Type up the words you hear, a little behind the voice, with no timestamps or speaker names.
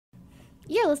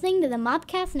You're listening to the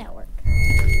Mopcast Network.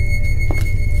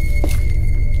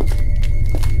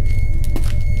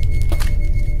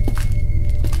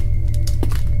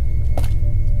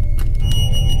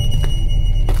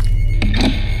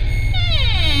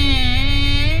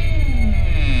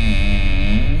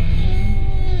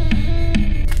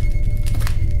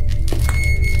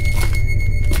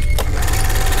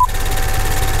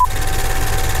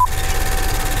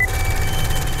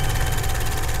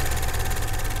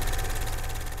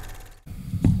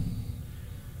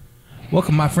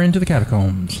 Welcome, my friend, to the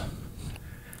Catacombs.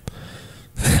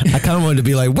 I kind of wanted to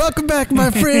be like, welcome back,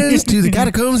 my friends, to the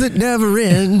Catacombs that never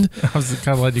end. I was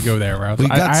kind of letting you go there. Where We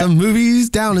got some movies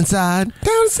down inside.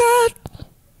 Down inside.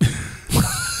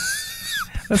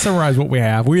 Let's summarize what we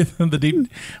have. We're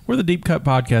the deep cut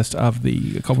podcast of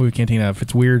the Cult Movie Cantina. If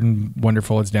it's weird and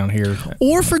wonderful, it's down here.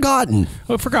 Or forgotten.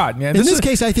 Well, forgotten. Yeah, In this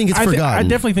case, I think it's forgotten. I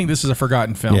definitely think this is a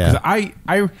forgotten film. Yeah.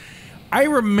 Because I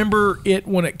remember it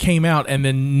when it came out and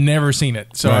then never seen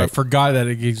it. So I forgot that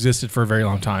it existed for a very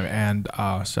long time. And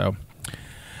so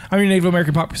I'm your Native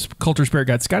American pop culture spirit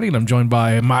guide, Scotty, and I'm joined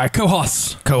by my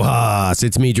co-hosts.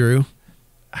 It's me, Drew.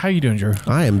 How you doing, Drew?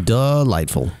 I am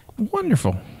delightful.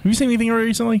 Wonderful. Have you seen anything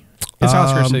recently? It's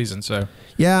Oscar season, so.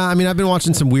 Yeah, I mean, I've been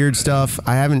watching some weird stuff.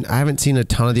 I haven't seen a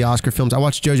ton of the Oscar films. I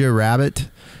watched Jojo Rabbit.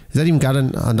 Has that even got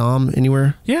a nom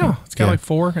anywhere? Yeah, it's got like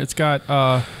 4. It's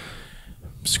got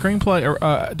screenplay or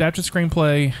adapted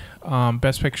screenplay,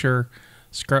 best picture.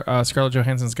 Scarlett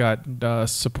Johansson's got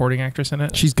supporting actress in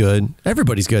it. She's good.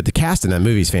 Everybody's good. The cast in that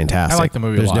movie is fantastic. I like the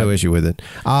movie. There's a lot. no issue with it.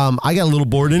 I got a little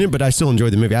bored in it, but I still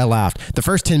enjoyed the movie. I laughed. The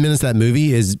first 10 minutes of that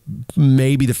movie is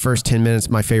maybe the first 10 minutes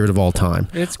my favorite of all time.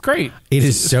 It's great.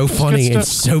 It's so funny.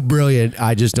 It's so brilliant.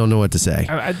 I just don't know what to say.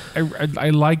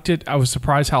 I liked it. I was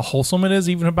surprised how wholesome it is,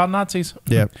 even about Nazis.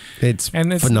 Yeah, it's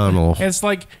phenomenal. It's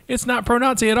like it's not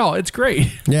pro-Nazi at all. It's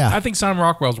great. Yeah, I think Sam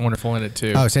Rockwell's wonderful in it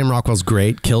too. Oh, Sam Rockwell's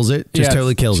great. Kills it.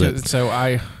 Totally kills it.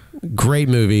 So great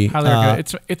movie.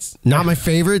 It's not my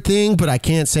favorite thing, but I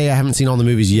can't say I haven't seen all the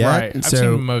movies yet. Right. I've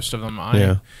seen most of them.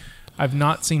 I've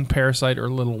not seen Parasite or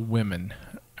Little Women,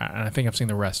 and I think I've seen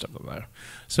the rest of them though.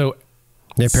 So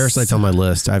yeah, Parasite's on my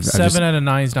list. 7 out of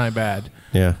 9 is not bad.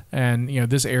 Yeah, and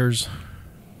this airs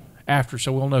after,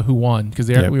 so we'll know who won because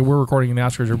we're recording and the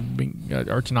Oscars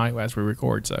are tonight as we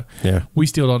record. So yeah, we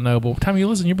still don't know. But by the time you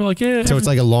listen, you'll be like, yeah. So it's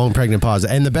like a long pregnant pause,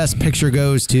 and the best picture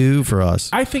goes to for us.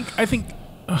 I think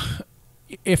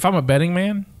if I'm a betting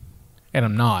man, and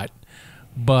I'm not,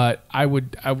 but I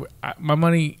would my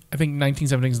money. I think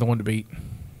 1917 is the one to beat.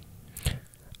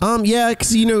 Yeah,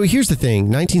 because here's the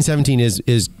thing: 1917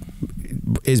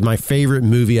 is my favorite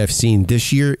movie I've seen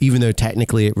this year, even though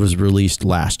technically it was released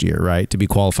last year, right, to be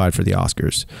qualified for the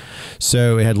Oscars.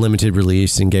 So it had limited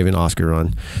release and gave an Oscar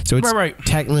run. So it's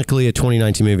technically a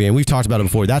 2019 movie, and we've talked about it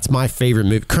before. That's my favorite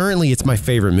movie. Currently, it's my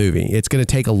favorite movie. It's going to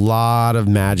take a lot of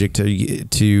magic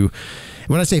to.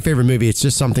 When I say favorite movie, it's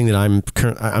just something that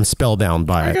I'm spellbound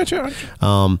by. I got you.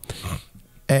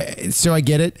 So I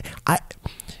get it.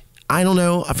 I don't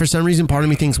know. For some reason, part of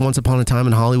me thinks Once Upon a Time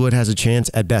in Hollywood has a chance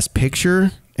at Best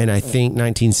Picture, and I think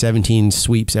 1917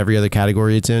 sweeps every other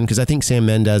category it's in, because I think Sam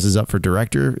Mendes is up for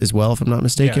director as well, if I'm not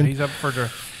mistaken. Yeah, he's up for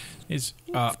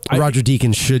Roger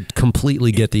Deakins should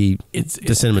completely get the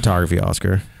cinematography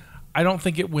Oscar. I don't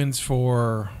think it wins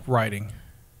for writing.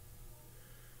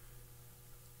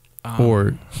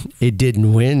 Or it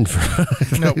didn't win for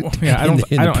no. Yeah, I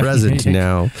don't. in the present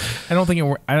now. I don't think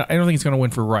it's going to win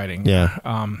for writing. Yeah.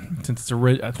 Since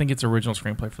I think it's original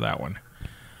screenplay for that one,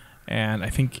 and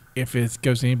I think if it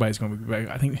goes to anybody, it's going to be.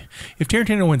 I think if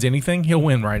Tarantino wins anything, he'll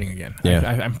win writing again. Yeah.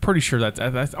 I'm pretty sure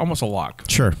that's almost a lock.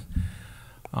 Sure.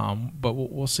 But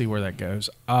we'll see where that goes.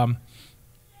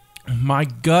 My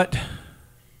gut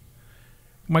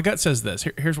says this.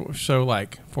 Here's what. So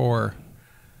like for.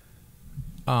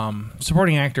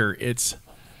 Supporting actor,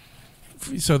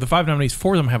 so the 5 nominees,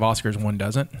 4 of them have Oscars, 1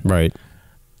 doesn't. Right.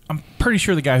 I'm pretty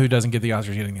sure the guy who doesn't get the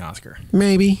Oscar is getting the Oscar.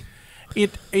 Maybe.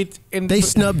 They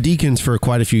snubbed Deakins for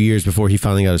quite a few years before he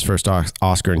finally got his first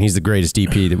Oscar, and he's the greatest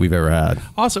DP that we've ever had.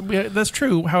 Also, yeah, that's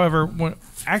true. However, when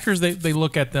actors, they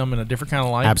look at them in a different kind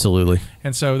of light. Absolutely.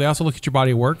 And so they also look at your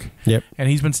body of work. Yep. And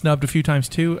he's been snubbed a few times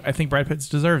too. I think Brad Pitt's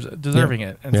deserving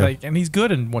it. And it's like, and he's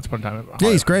good in Once Upon a Time.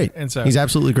 Yeah, he's great. And so he's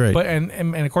absolutely great. But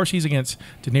and of course he's against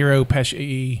De Niro,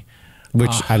 Pesci,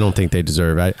 which I don't think they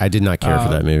deserve. I did not care for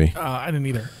that movie. I didn't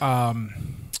either.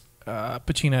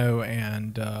 Pacino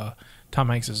and Tom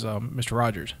Hanks is Mr.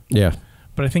 Rogers. Yeah.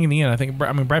 But I think in the end,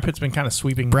 Brad Pitt's been kind of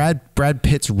sweeping. Brad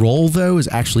Pitt's role though is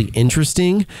actually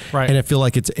interesting, right? And I feel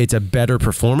like it's a better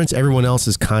performance. Everyone else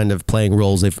is kind of playing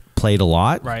roles they've played a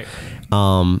lot, right?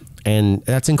 And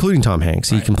that's including Tom Hanks.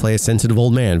 He can play a sensitive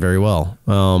old man very well.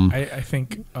 I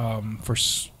think for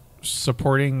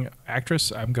supporting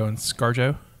actress, I'm going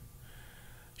ScarJo.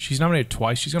 She's nominated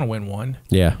twice. She's going to win one.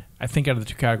 Yeah. I think out of the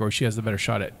two categories, she has the better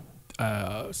shot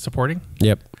at supporting.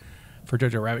 Yep. For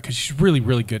Jojo Rabbit, because she's really,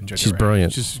 really good in Jojo Rabbit. She's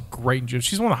brilliant. She's great.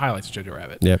 She's one of the highlights of Jojo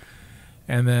Rabbit. Yep.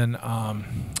 And then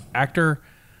actor,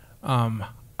 I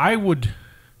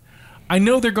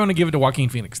know they're going to give it to Joaquin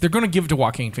Phoenix. They're going to give it to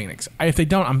Joaquin Phoenix. If they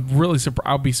don't,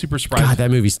 I'll be super surprised. God,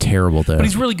 that movie's terrible though. But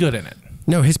he's really good in it.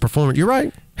 No, his performance. You're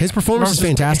right. His performance is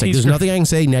fantastic. There's nothing I can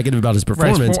say negative about his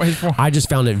performance. I just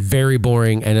found it very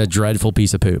boring and a dreadful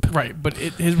piece of poop. Right, but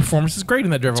his performance is great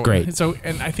in that. It's great. So,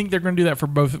 and I think they're going to do that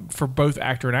for both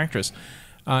actor and actress.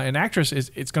 An actress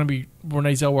it's going to be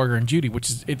Renee Zellweger and Judy, which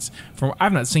is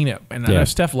I've not seen it, and I know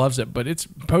Steph loves it, but it's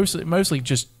mostly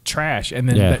just trash. And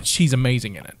then that she's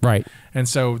amazing in it. Right, and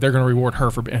so they're going to reward her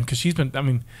because she's been. I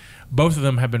mean, both of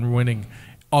them have been winning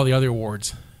all the other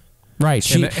awards. Right.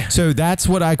 So that's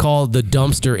what I call the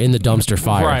dumpster in the dumpster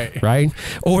fire. Right. Right?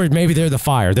 Or maybe they're the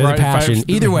fire. They're the passion.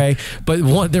 Either way,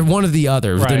 but they're one of the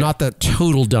other. Right. They're not the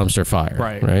total dumpster fire.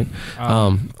 Right. Right.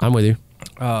 I'm with you.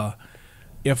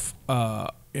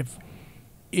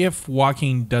 If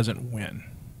Joaquin doesn't win,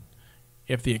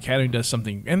 if the Academy does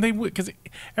something, and they would, because the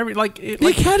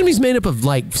Academy's made up of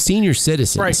like senior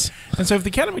citizens, right? And so if the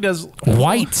Academy does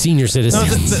white senior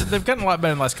citizens, they've gotten a lot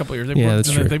better in the last couple of years.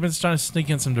 That's true. They've been trying to sneak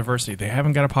in some diversity. They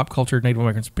haven't got a pop culture Native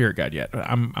American spirit guide yet.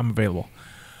 I'm available.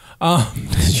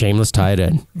 Shameless tie it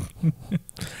in.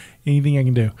 Anything I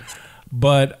can do,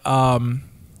 but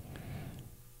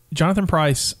Jonathan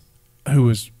Pryce, who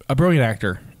is a brilliant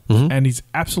actor, and he's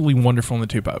absolutely wonderful in The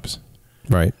Two Popes.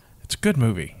 Right. It's a good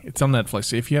movie. It's on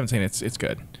Netflix. If you haven't seen it, it's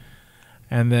good.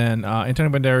 And then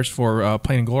Antonio Banderas for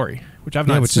Plain and Glory, which I've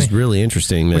not seen. Which is really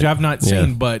interesting. Which I've not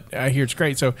seen, but I hear it's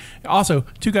great. So also,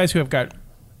 two guys who have got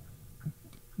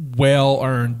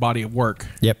well-earned body of work.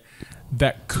 Yep.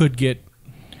 That could get...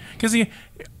 Because the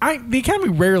Academy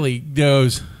rarely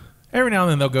goes... Every now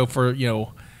and then they'll go for,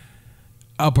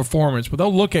 a performance, but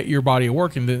they'll look at your body of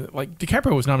work. And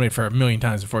DiCaprio was nominated for 1 million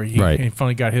times before he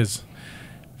finally got his...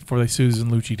 Before they Susan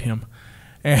Lucci'd him.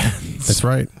 And that's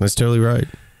right. That's totally right.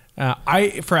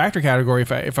 For actor category,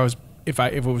 if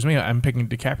it was me, I'm picking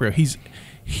DiCaprio.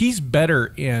 He's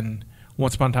better in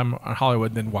Once Upon a Time on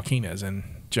Hollywood than Joaquin is in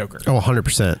Joker. Oh,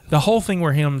 100%. The whole thing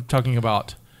where him talking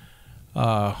about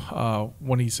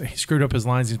when he screwed up his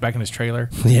lines, he's back in his trailer.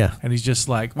 Yeah. And he's just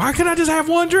like, why can't I just have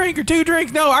 1 drink or 2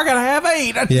 drinks? No, I gotta have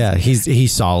 8. Yeah,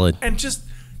 he's solid. And just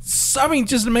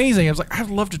amazing. I was like, I'd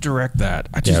love to direct that.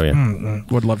 I just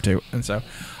would love to. And so,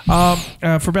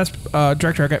 for best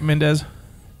director, I got Mendes.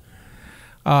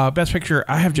 Best picture,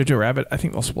 I have Jojo Rabbit. I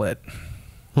think they'll split.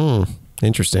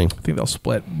 Interesting. I think they'll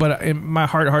split. But in my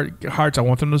hearts, I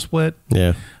want them to split.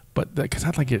 Yeah. But because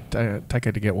I'd like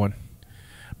Taika to get one.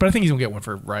 But I think he's gonna get one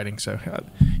for writing, so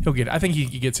he'll get it. I think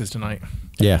he gets his tonight.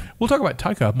 Yeah. We'll talk about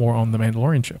Taika more on the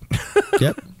Mandalorian show.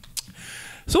 Yep.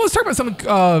 So let's talk about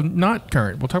something not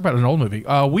current. We'll talk about an old movie.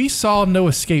 We saw No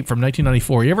Esacape from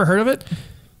 1994. You ever heard of it?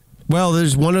 Well,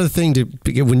 there's one other thing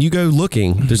when you go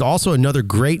looking. There's also another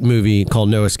great movie called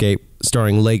No Esacape,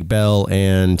 starring Lake Bell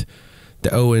and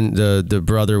the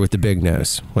brother with the big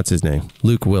nose. What's his name?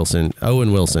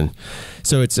 Owen Wilson.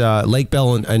 So it's Lake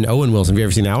Bell and Owen Wilson. Have you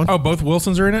ever seen that one? Oh, both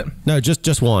Wilsons are in it? No,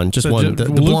 just one. Just one. The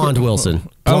blonde Wilson.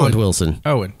 Blonde Wilson.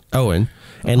 Owen.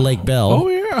 And Lake Bell. Oh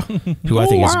yeah. Who I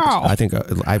think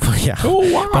yeah.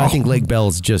 Oh wow. But I think Lake Bell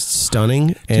is just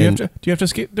stunning. And do you have to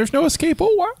escape? There's no escape.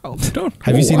 Oh wow.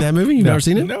 Have you seen that movie? You've never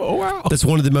seen it? No. Oh wow. That's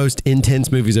one of the most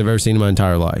intense movies I've ever seen in my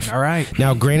entire life. All right.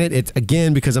 Now, granted, it's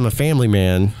again because I'm a family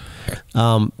man.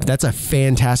 That's a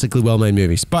fantastically well-made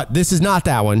movie, but this is not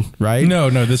that one, right? No.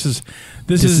 This is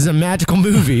a magical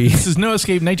movie. This is No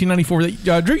Esacape,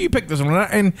 1994. Drew, you picked this one,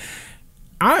 and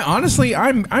I honestly,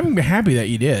 I'm happy that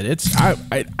you did.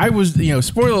 I was,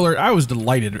 spoiler alert, I was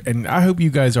delighted, and I hope you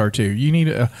guys are too. You need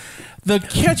the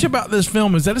catch about this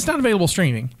film is that it's not available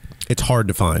streaming. It's hard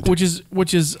to find, which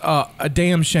is a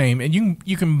damn shame. And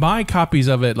you can buy copies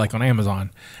of it like on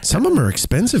Amazon. Some of them are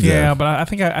expensive. Yeah, but I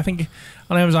think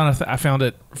on Amazon I found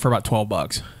it for about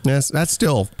 $12. Yes, that's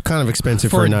still kind of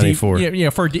expensive for a 94.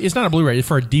 It's not a Blu-ray. It's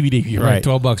for a DVD. You're right,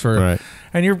 $12 for. Right.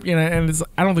 And and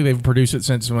I don't think they've produced it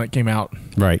since when it came out.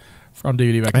 Right. On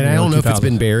DVD back. And I don't know if it's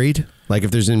been buried. Like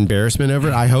if there's an embarrassment over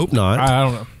it. I hope not. I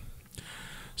don't know.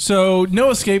 So, No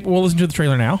Esacape, we'll listen to the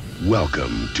trailer now.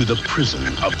 Welcome to the prison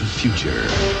of the future.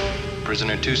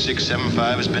 Prisoner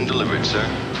 2675 has been delivered, sir.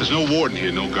 There's no warden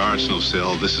here, no guards, no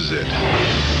cell. This is it.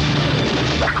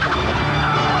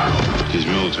 He's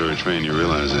military trained, you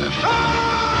realize that?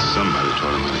 Somebody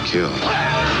taught him how to kill.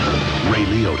 Ray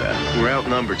Liotta. We're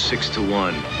outnumbered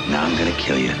 6-1. Now I'm gonna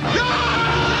kill you.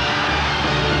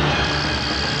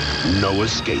 No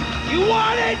Escape. You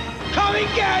want it? Come and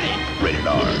get it! Rated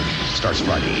R. Starts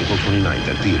Friday, April 29th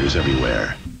at theaters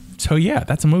everywhere. So yeah,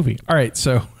 that's a movie. All right,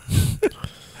 so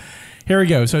here we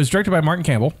go. So it's directed by Martin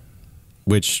Campbell,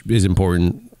 which is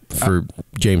important for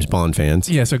James Bond fans.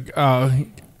 Yeah, so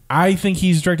I think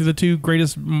he's directed the two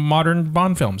greatest modern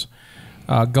Bond films,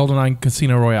 GoldenEye and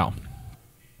Casino Royale.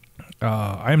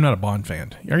 I am not a Bond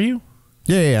fan. Are you?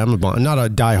 Yeah, I'm a Bond, not a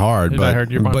die-hard, but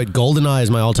GoldenEye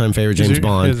is my all-time favorite James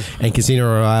Bond, and Casino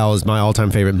Royale is my all-time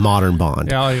favorite modern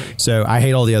Bond. Yeah, so I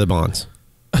hate all the other Bonds.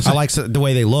 I like the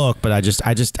way they look, but I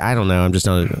don't know. I'm just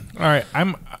not. All right,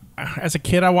 as a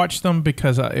kid, I watched them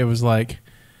because it was like.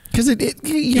 Because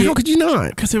how could you not?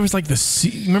 Because it was like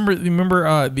remember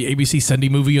the ABC Sunday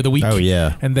movie of the week? Oh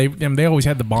yeah, and they always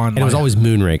had the Bond. And it was always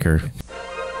Moonraker.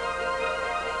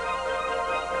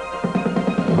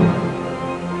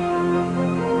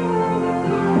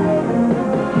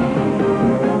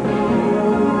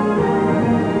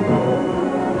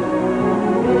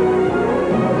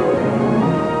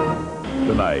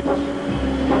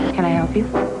 Can I help you?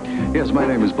 Yes, my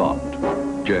name is Bond.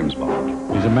 James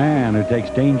Bond. He's a man who takes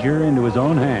danger into his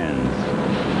own hands.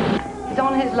 He's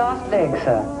on his last leg,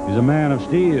 sir. He's a man of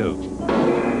steel.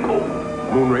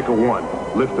 Moonraker 1,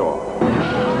 liftoff.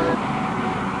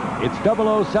 It's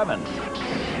 007,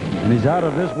 and he's out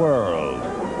of this world.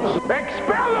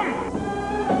 Expel him!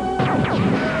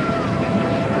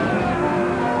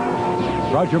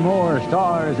 Roger Moore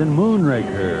stars in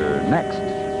Moonraker. Next.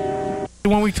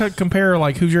 When we compare,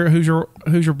 like who's your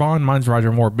Bond, mine's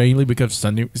Roger Moore, mainly because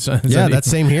Sunday. Yeah, that's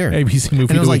same here. ABC movie.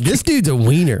 And I was like, this dude's a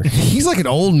wiener. He's like an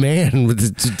old man.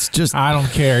 It's just. I don't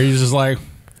care. He's just like,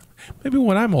 maybe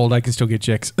when I'm old, I can still get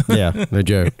chicks. Yeah, no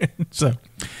joke. So,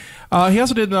 he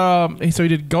also did. He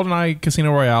did GoldenEye,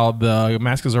 Casino Royale, The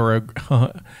Mask of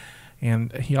Zorro,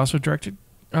 and he also directed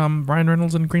Ryan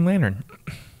Reynolds and Green Lantern.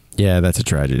 Yeah, that's a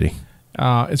tragedy.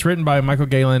 It's written by Michael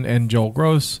Galen and Joel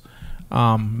Gross.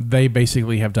 They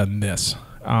basically have done this.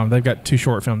 They've got two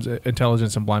short films,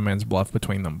 Intelligence and Blind Man's Bluff,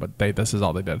 between them, but this is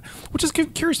all they did. Which is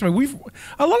curious to me.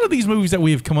 A lot of these movies that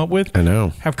we have come up with, I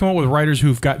know, have come up with writers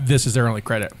who've got this as their only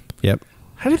credit. Yep.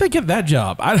 How did they get that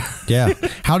job? Yeah.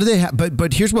 How do they?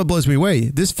 But here's what blows me away.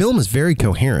 This film is very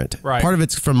coherent. Right. Part of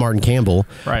it's from Martin Campbell.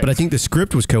 Right. But I think the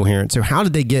script was coherent. So how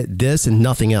did they get this and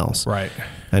nothing else? Right.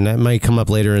 And that might come up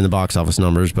later in the box office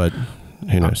numbers, but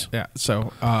who knows? Yeah.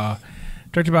 So.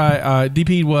 Directed by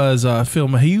DP was Phil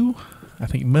Mayhew. I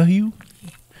think Mayhew.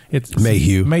 It's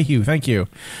Mayhew. Mayhew. Thank you.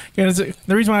 And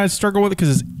the reason why I struggle with it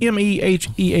because it's Meheeux.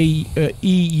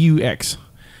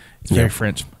 It's very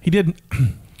French. He did.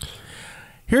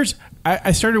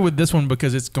 I started with this one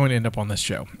because it's going to end up on this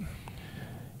show.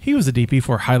 He was the DP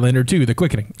for Highlander 2: The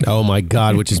Quickening. Oh my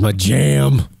God, which is my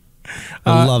jam.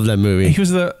 I love that movie. He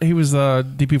was the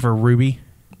DP for Ruby.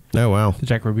 Oh, wow. The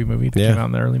Jack Ruby movie that came out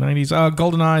in the early 90s.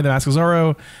 GoldenEye, The Mask of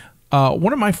Zorro.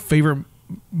 One of my favorite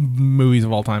movies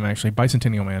of all time, actually.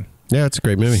 Bicentennial Man. Yeah, it's a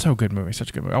great movie. So good movie. Such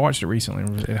a good movie. I watched it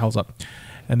recently. It holds up.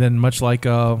 And then much like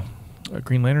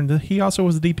Green Lantern, he also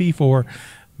was the DP for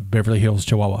Beverly Hills,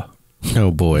 Chihuahua.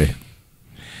 Oh, boy.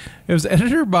 It was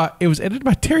edited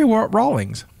by Terry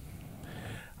Rawlings.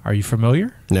 Are you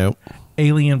familiar? No.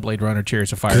 Alien, Blade Runner,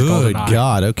 Chariots of Fire, Good GoldenEye.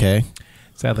 God, okay.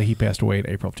 Sadly, he passed away in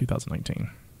April of 2019.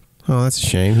 Oh, that's a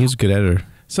shame. He was a good editor.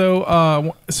 So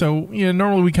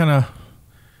normally we kind of,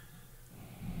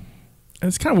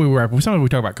 it's kind of where we were at. Sometimes we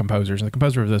talk about composers, and the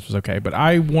composer of this was okay, but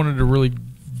I wanted to really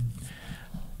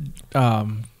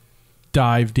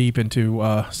dive deep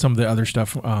into some of the other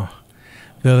stuff, the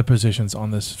other positions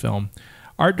on this film.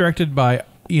 Art directed by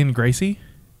Ian Gracie,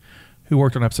 who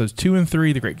worked on episodes 2 and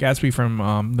 3, The Great Gatsby from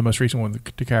the most recent one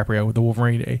with DiCaprio, with the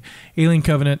Wolverine, Alien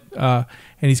Covenant, and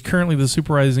he's currently the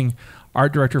supervising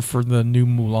art director for the new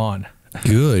Mulan.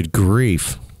 Good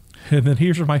grief. And then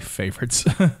here's my favorites.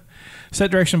 Set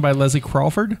direction by Leslie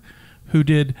Crawford, who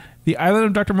did The Island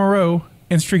of Dr. Moreau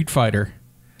and Street Fighter.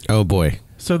 Oh, boy.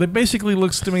 So that basically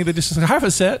looks to me that just have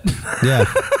a set. Yeah,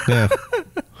 yeah.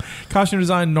 Costume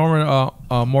design, Norman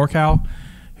Morkow,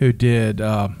 who did,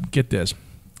 get this,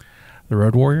 The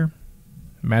Road Warrior,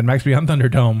 Mad Max Beyond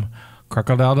Thunderdome,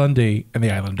 Crocodile Dundee, and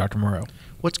The Island of Dr. Moreau.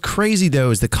 What's crazy, though,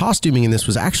 is the costuming in this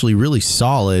was actually really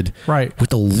solid. Right.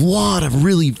 With a lot of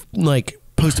really,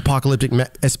 post-apocalyptic,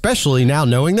 especially now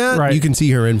knowing that, Right. you can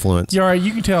see her influence. Yeah, right.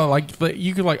 You can tell, like,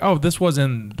 you could, like, oh, this was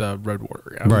in the Road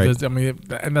Warrior. Right. I mean,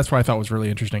 and that's what I thought was really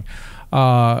interesting.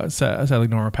 Sadly,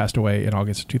 Norma passed away in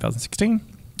August of 2016.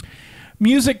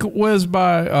 Music was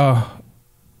by,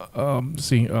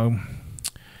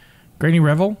 Granny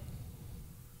Revel,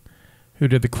 who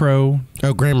did The Crow.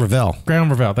 Oh, Graham Revell. Graham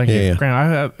Revell, thank you. Yeah.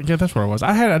 Graham, yeah, that's what it was.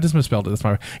 I just misspelled it. That's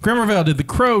my Graham Revell did The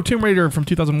Crow, Tomb Raider from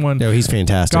 2001. No, he's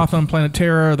fantastic. Gotham, Planet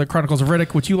Terror, The Chronicles of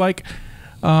Riddick, which you like.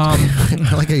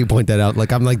 I like how you point that out.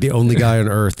 Like, I'm like the only guy on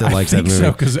earth that likes that movie.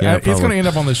 So, because it's going to end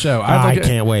up on the show. I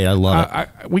can't wait. I love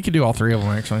it. We could do all three of them,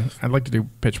 actually. I'd like to do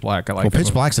Pitch Black. I like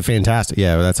Pitch Black's a fantastic.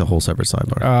 Yeah, that's a whole separate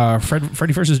sidebar.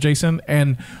 Freddy vs. Jason,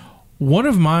 and one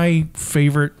of my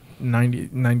favorite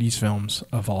 90s films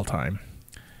of all time,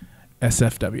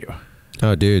 SFW.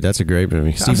 Oh, dude, that's a great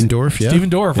movie. Stephen Dorff, yeah. Stephen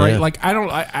Dorff, right? Yeah. Like,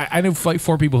 I know like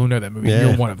 4 people who know that movie. Yeah.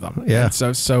 You're one of them. Yeah. And so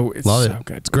it's Love so it.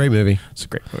 good. It's a great movie. It's a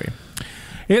great movie.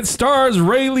 It stars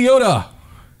Ray Liotta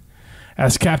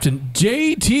as Captain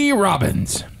J.T.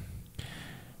 Robbins.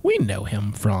 We know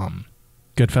him from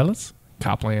Goodfellas,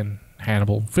 Copland,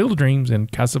 Hannibal, Field of Dreams,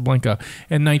 and Casablanca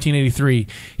in 1983.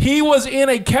 He was in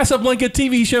a Casablanca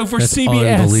TV show for That's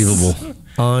CBS. unbelievable.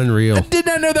 Unreal. I did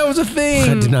not know that was a thing.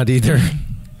 I did not either.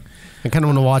 I kind of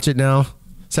want to watch it now.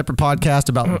 Separate podcast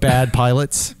about bad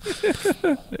pilots.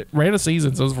 It ran a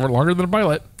season, so it was for longer than a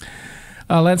pilot.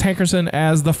 Lance Henkricksen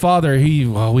as the father. We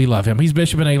love him. He's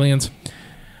Bishop in Aliens.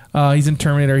 He's in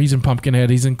Terminator. He's in Pumpkinhead.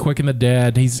 He's in Quick and the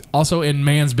Dead. He's also in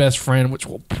Man's Best Friend, which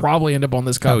will probably end up on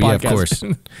this podcast. Yeah, of course.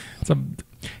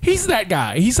 He's that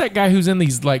guy. He's that guy who's in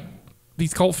these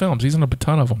cult films. He's in a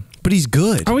ton of them. But he's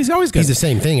good. Oh, he's always good. He's the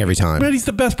same thing every time. But he's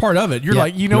the best part of it. You're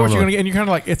like, you know what you're going to get, and you're kind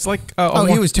of like, it's like...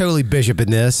 he was totally Bishop in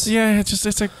this. Yeah,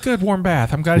 it's a good warm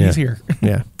bath. I'm glad he's here.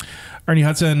 Yeah. Ernie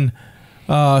Hudson,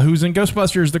 who's in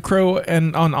Ghostbusters, The Crow,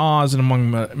 and on Oz, and among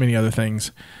many other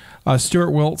things. Stuart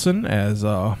Wilson as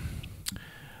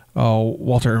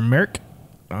Walter Merrick,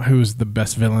 who's the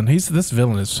best villain. This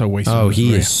villain is so wasted. Oh,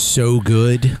 he is so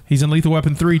good. He's in Lethal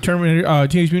Weapon 3, Terminator,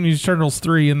 Teenage Mutant Ninja Turtles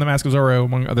 3, and The Mask of Zorro,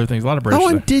 among other things. A lot of British. Oh,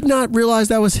 I did not realize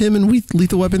that was him in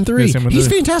Lethal Weapon 3. Yes, He's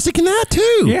fantastic in that,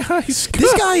 too. Yeah, he's good.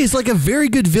 This guy is like a very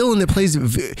good villain that plays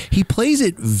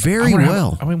it very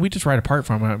well. I mean, we just ride apart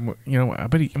from him. You know, I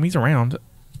bet he's around.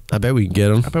 I bet we can get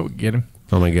him. I bet we can get him.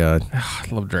 Oh, my God.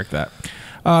 I'd love to direct that.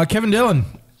 Kevin Dillon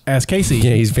as Casey.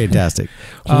 Yeah, he's fantastic.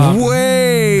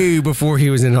 Way before he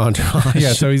was in Entourage.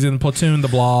 Yeah, so he's in Platoon, The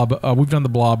Blob. We've done The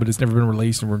Blob, but it's never been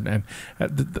released. And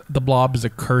the Blob is a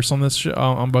curse on this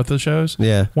on both of the shows.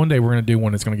 Yeah. One day we're going to do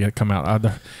one that's going to come out.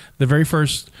 The very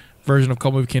first version of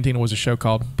Cold Movie Cantina was a show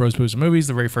called Bros, Booze, and Movies.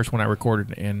 The very first one I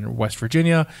recorded in West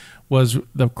Virginia was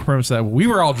the premise that we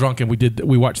were all drunk and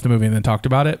we watched the movie and then talked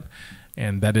about it,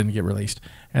 and that didn't get released.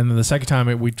 And then the second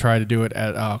time we tried to do it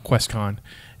at QuestCon,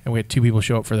 and we had 2 people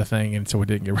show up for the thing, and so it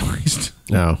didn't get released.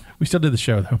 No. We still did the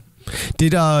show, though.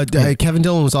 Did Kevin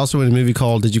Dillon was also in a movie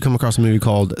called, did you come across a movie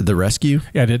called The Rescue?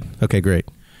 Yeah, I did. Okay, great.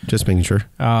 Just making sure.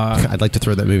 I'd like to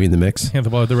throw that movie in the mix. Yeah,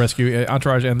 The Rescue,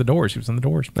 Entourage, and The Doors. He was in The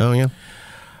Doors. Oh, yeah.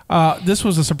 This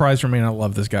was a surprise for me, and I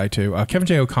love this guy, too. Kevin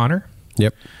J. O'Connor.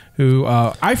 Yep. Who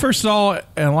I first saw,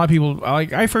 and a lot of people,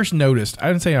 I first noticed. I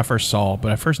didn't say I first saw,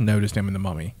 but I first noticed him in The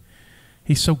Mummy.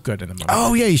 He's so good in The Mummy.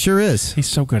 Oh, yeah, he sure is. He's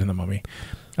so good in The Mummy.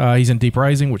 He's in Deep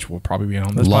Rising, which will probably be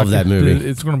on this podcast. Love that movie.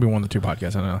 It's going to be one of the 2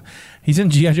 podcasts, I know. He's in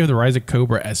G.I. Joe, The Rise of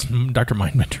Cobra as Dr.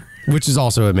 Mindbender. Which is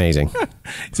also amazing.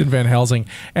 He's in Van Helsing.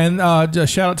 And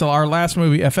just shout out to our last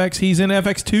movie, FX. He's in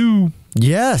FX 2.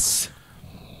 Yes.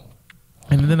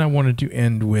 And then I wanted to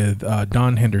end with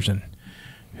Don Henderson,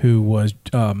 who was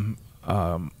Moff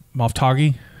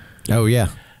Toggy. Oh, yeah.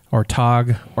 Or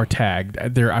Tog or Tagged.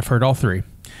 I've heard all 3.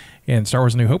 In Star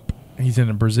Wars A New Hope, he's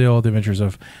in Brazil, The Adventures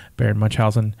of Baron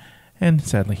Munchausen, and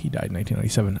sadly he died in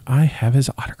 1997. I have his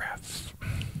autograph.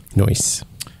 Nice.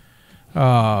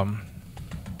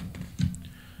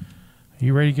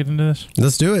 You ready to get into this?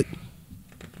 Let's do it.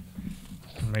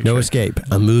 No Escape,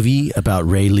 a movie about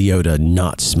Ray Liotta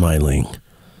not smiling.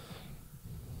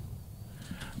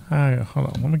 Hold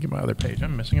on, let me get my other page.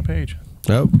 I'm missing a page.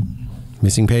 Oh,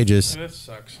 missing pages. This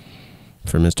sucks.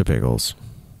 For Mr. Pickles.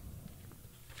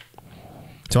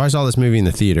 So I saw this movie in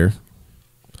the theater.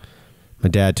 My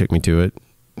dad took me to it.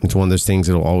 It's one of those things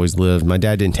that'll always live. My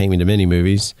dad didn't take me to many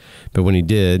movies, but when he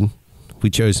did, we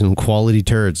chose some quality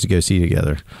turds to go see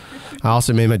together. I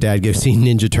also made my dad go see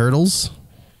Ninja Turtles.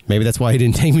 Maybe that's why he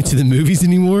didn't take me to the movies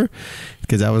anymore,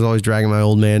 because I was always dragging my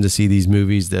old man to see these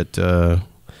movies that... an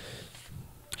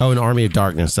Army of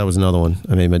Darkness. That was another one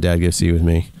I made my dad go see with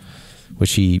me,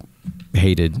 which he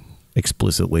hated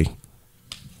explicitly.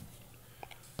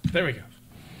 There we go.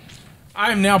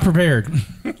 I'm now prepared.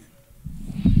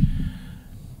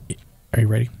 Are you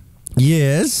ready?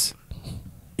 Yes.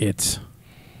 It's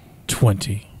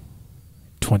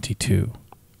 2022.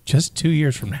 Just 2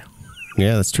 years from now.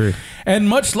 Yeah, that's true. And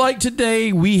much like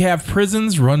today, we have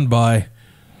prisons run by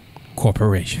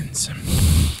corporations.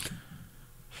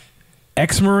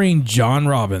 Ex-Marine John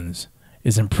Robbins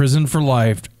is imprisoned for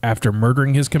life after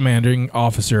murdering his commanding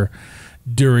officer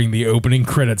during the opening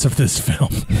credits of this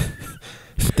film.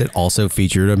 That also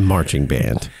featured a marching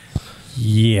band.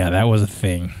 Yeah, that was a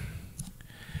thing.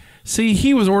 See,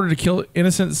 he was ordered to kill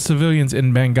innocent civilians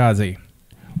in Benghazi.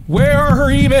 Where are her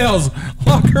emails?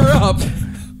 Lock her up.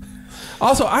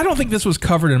 Also, I don't think this was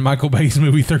covered in Michael Bay's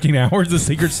movie 13 Hours, The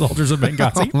Secret Soldiers of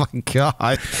Benghazi. Oh, my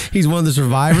God. He's one of the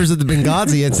survivors of the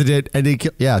Benghazi incident.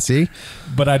 And yeah, see?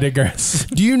 But I digress.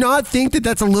 Do you not think that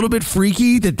that's a little bit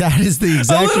freaky that is the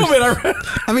exact... A little bit.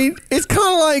 I mean, it's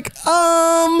kind of like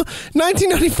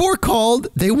 1994 called.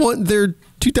 They want their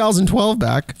 2012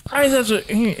 back.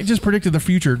 It just predicted the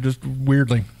future, just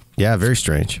weirdly. Yeah, very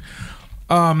strange.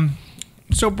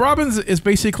 So Robbins is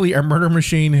basically a murder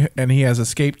machine, and he has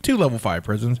escaped 2 level 5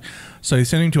 prisons. So he's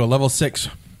sending to a level 6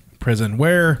 prison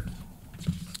where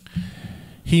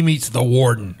he meets the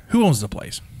warden, who owns the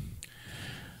place.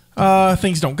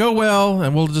 Things don't go well,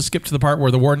 and we'll just skip to the part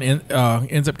where the warden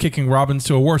ends up kicking Robbins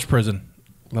to a worse prison,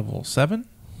 level 7,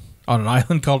 on an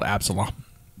island called Absalom.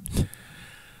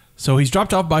 So he's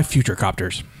dropped off by future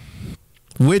copters.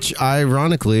 Which,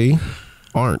 ironically...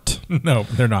 aren't. No,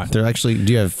 they're not. They're actually.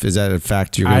 Is that a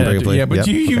fact you're going to bring up? Yeah, but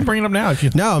you can bring it up now. If you,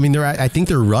 no, I mean I think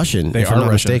they're Russian. They if are I'm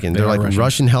not Russian. mistaken. They're like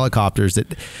Russian helicopters.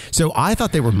 So I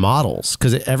thought they were models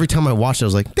because every time I watched it, I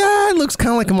was like, it looks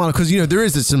kind of like a model because there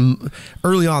is some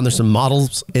early on. There's some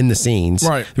models in the scenes.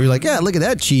 Right. You're like, yeah, look at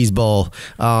that cheese ball.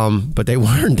 But they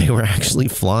weren't. They were actually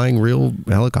flying real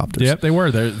helicopters. Yep, they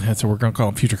were. That's what we're going to call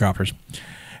them, future copters.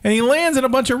 And he lands in a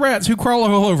bunch of rats who crawl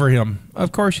all over him.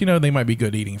 Of course, they might be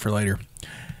good eating for later.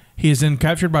 He is then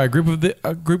captured by a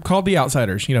group called the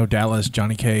Outsiders. Dallas,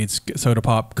 Johnny Cade, Soda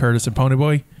Pop, Curtis, and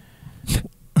Ponyboy.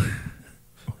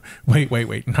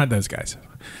 Wait. Not those guys.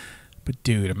 But,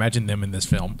 dude, imagine them in this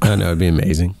film. I know. It'd be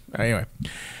amazing. Anyway.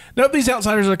 Nope, these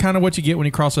Outsiders are kind of what you get when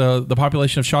you cross the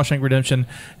population of Shawshank Redemption,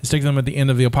 stick them at the end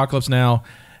of the Apocalypse Now,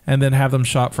 and then have them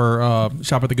shop at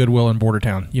the Goodwill in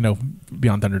Bordertown,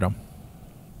 beyond Thunderdome.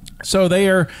 So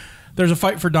there's a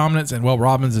fight for dominance, and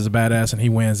Robbins is a badass, and he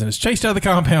wins, and is chased out of the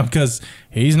compound because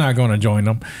he's not going to join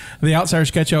them. The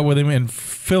Outsiders catch up with him and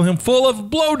fill him full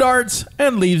of blow darts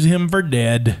and leaves him for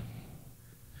dead.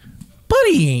 But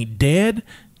he ain't dead.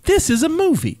 This is a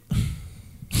movie.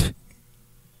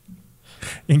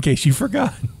 In case you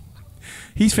forgot.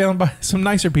 He's found by some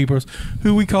nicer people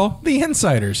who we call the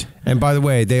Insiders. And by the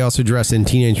way, they also dress in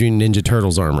Teenage Mutant Ninja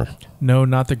Turtles armor. No,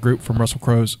 not the group from Russell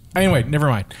Crowe's. Anyway, never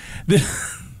mind.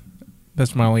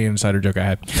 That's my only insider joke I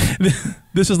had.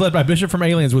 This is led by Bishop from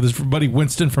Aliens with his buddy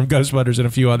Winston from Ghostbusters and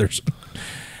a few others.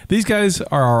 These guys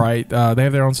are all right. They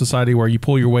have their own society where you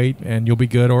pull your weight and you'll be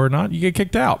good, or not, you get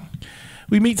kicked out.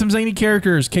 We meet some zany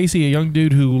characters. Casey, a young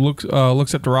dude who looks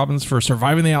up to Robbins for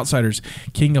surviving the Outsiders.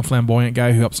 King, a flamboyant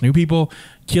guy who helps new people.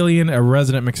 Killian, a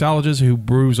resident mixologist who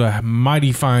brews a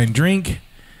mighty fine drink.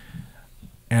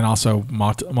 And also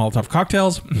Molotov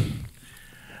cocktails.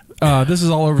 This is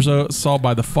all oversaw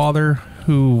by the father,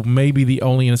 who may be the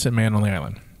only innocent man on the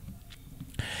island.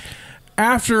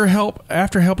 After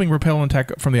helping repel an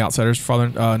attack from the Outsiders, father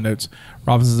notes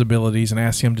Robbins' abilities and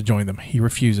asks him to join them. He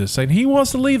refuses, saying he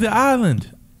wants to leave the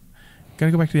island.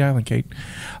 Gotta go back to the island, Kate.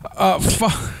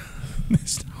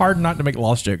 It's hard not to make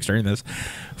lost jokes during this.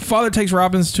 Father takes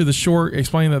Robbins to the shore,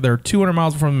 explaining that they're 200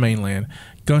 miles from the mainland.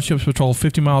 Gunships patrol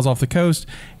 50 miles off the coast,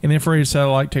 and infrared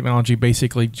satellite technology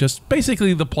basically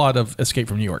the plot of Escape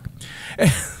from New York.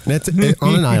 That's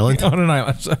on an island. On an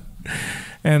island.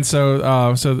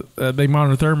 So they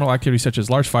monitor thermal activity such as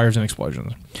large fires and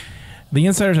explosions. The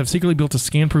Insiders have secretly built a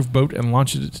scan-proof boat and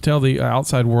launched it to tell the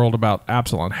outside world about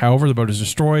Absalom. However, the boat is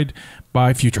destroyed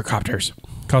by future copters,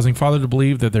 causing Father to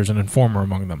believe that there's an informer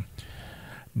among them.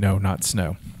 No, not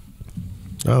Snow.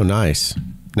 Oh, nice.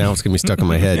 Now it's going to be stuck in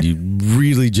my head. You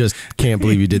really just can't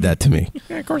believe you did that to me.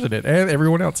 Yeah, of course I did. And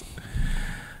everyone else.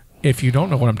 If you don't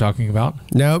know what I'm talking about.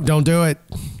 No, don't do it.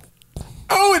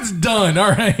 Oh, it's done.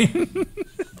 All right.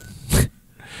 I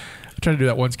tried to do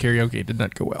that once karaoke. It did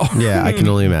not go well. Yeah, I can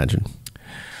only imagine.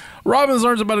 Robbins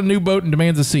learns about a new boat and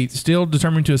demands a seat, still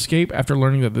determined to escape after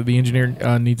learning that the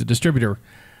engineer needs a distributor.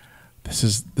 This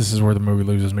is where the movie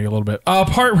loses me a little bit.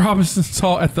 Part Robinson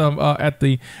saw at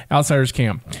the Outsiders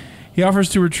camp. He offers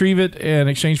to retrieve it in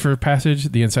exchange for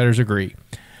passage. The Insiders agree.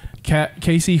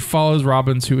 Casey follows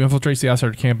Robbins, who infiltrates the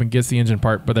outsider camp and gets the engine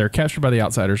part, but they're captured by the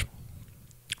outsiders.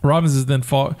 Robbins is then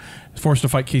forced to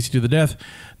fight Casey to the death.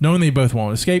 Knowing they both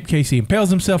won't escape, Casey impales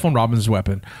himself on Robbins'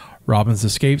 weapon. Robbins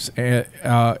escapes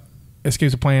a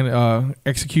planned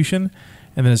execution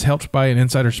and then is helped by an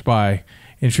insider spy,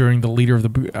 ensuring the leader of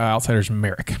the outsiders,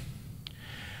 Merrick.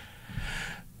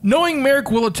 Knowing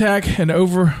Merrick will attack and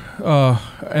over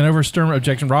stern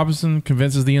objection, Robinson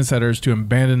convinces the insiders to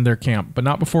abandon their camp, but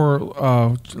not before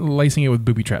lacing it with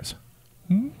booby traps.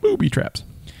 Booby traps.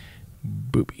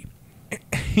 Booby.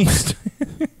 He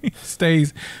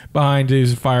stays behind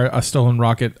to fire a stolen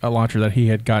rocket launcher that he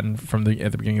had gotten from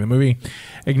at the beginning of the movie.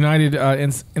 Ignited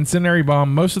incendiary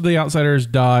bomb. Most of the outsiders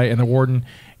die, and the warden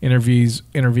intervenes.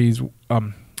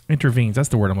 That's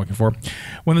the word I'm looking for.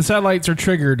 When the satellites are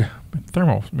triggered,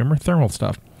 thermal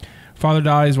stuff. Father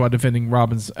dies while defending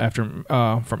Robbins from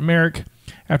Merrick.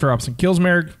 After Robinson kills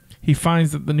Merrick, he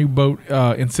finds that the new boat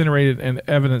incinerated and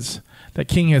evidence that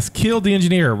King has killed the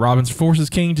engineer. Robbins forces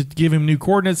King to give him new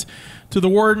coordinates to the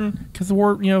warden because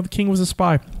the King was a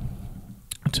spy.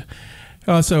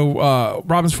 So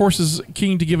Robbins forces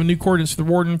King to give him new coordinates to the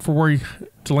warden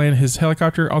to land his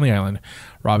helicopter on the island.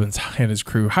 Robbins and his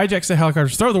crew hijacks the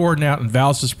helicopters, throw the warden out, and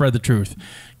vows to spread the truth.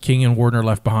 King and warden are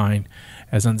left behind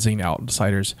as unseen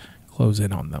outsiders close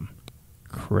in on them.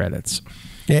 Credits.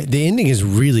 Yeah, the ending is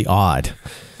really odd.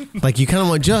 Like you kind of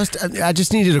want I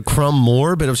just needed a crumb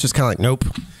more, but it was just kind of like, nope.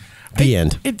 The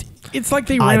end. It's like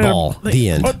they eyeball. The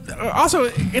end.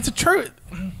 Also, it's a trend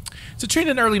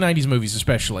in early '90s movies,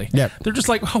 especially. Yeah, they're just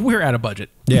like, oh, we're out of budget.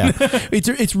 Yeah,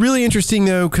 it's really interesting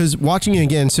though, because watching it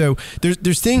again. So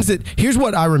there's things that here's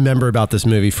what I remember about this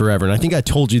movie forever, and I think I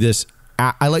told you this.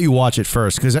 I let you watch it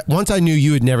first because once I knew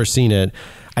you had never seen it,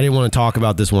 I didn't want to talk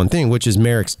about this one thing, which is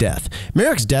Merrick's death.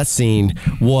 Merrick's death scene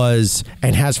was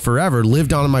and has forever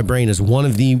lived on in my brain as one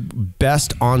of the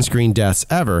best on-screen deaths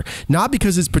ever. Not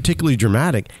because it's particularly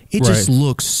dramatic. It just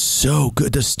looks so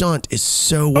good. The stunt is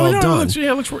so well done.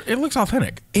 It looks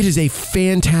authentic. It is a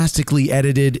fantastically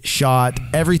edited shot.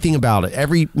 Everything about it,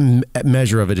 every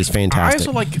measure of it is fantastic.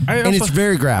 And it's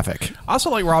very graphic. I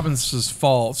also like Robinson's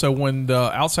fall. So when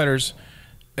the outsiders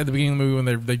at the beginning of the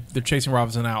movie, when they're chasing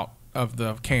Robinson out of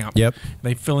the camp. Yep.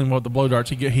 They fill him with the blow darts.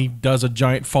 He does a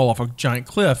giant fall off a giant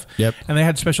cliff. Yep. And they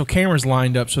had special cameras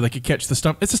lined up so they could catch the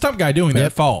stump. It's a stump guy doing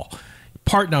that fall.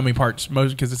 Part dummy parts,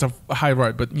 most because it's a high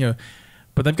ride, but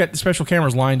they've got the special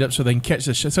cameras lined up so they can catch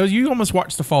this shit. So you almost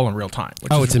watch the fall in real time.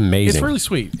 It's amazing. It's really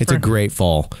sweet. It's a great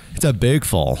fall. It's a big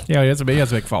fall. Yeah, it's a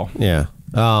big fall. Yeah.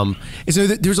 So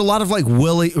there's a lot of like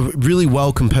really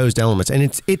well composed elements, and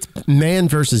it's man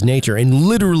versus nature, and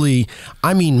literally,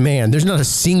 I mean, man, there's not a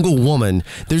single woman,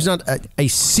 there's not a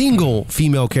single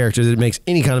female character that makes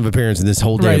any kind of appearance in this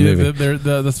whole damn movie.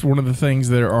 That's one of the things.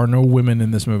 There are no women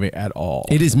in this movie at all.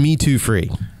 It is Me Too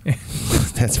free.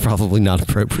 That's probably not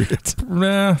appropriate.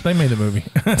 Nah, they made the movie.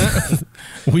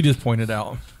 We just pointed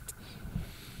out.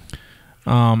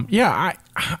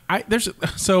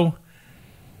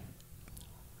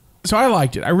 So I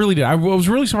liked it. I really did. I was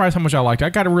really surprised how much I liked it. I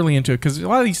got really into it because a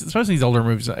lot of these, especially these older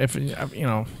movies,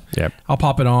 I'll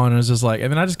pop it on and it's just like,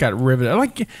 and then I just got riveted.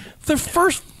 Like the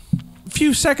first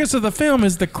few seconds of the film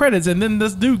is the credits, and then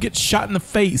this dude gets shot in the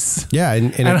face. Yeah,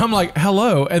 and I'm like,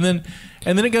 hello, and then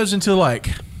it goes into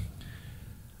like,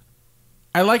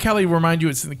 I like how they remind you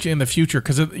it's in the future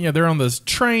because they're on this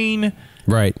train,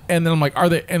 right? And then I'm like, are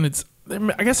they? And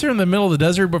I guess they're in the middle of the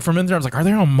desert, but from in there, I was like, are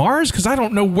they on Mars? Because I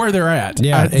don't know where they're at.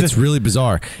 Yeah, it's really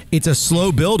bizarre. It's a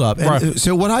slow build-up. Right.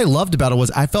 So what I loved about it was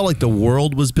I felt like the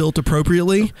world was built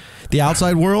appropriately, the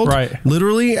outside world, right?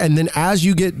 Literally. And then as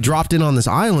you get dropped in on this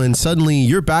island, suddenly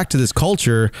you're back to this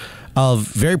culture of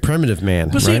very primitive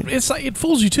man. But right? see, it's like, it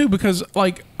fools you too because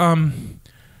like, I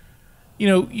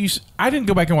didn't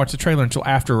go back and watch the trailer until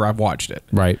after I've watched it.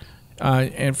 Right.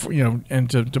 And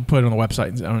to put it on the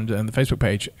website and the Facebook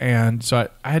page, and so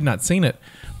I had not seen it,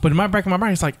 but in my back of my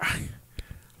mind, it's like, I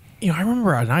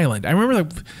remember an island. I remember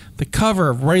the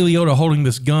cover of Ray Liotta holding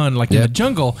this gun like in the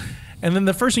jungle, and then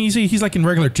the first thing you see, he's like in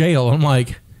regular jail. I'm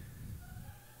like,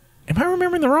 am I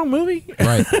remembering the wrong movie?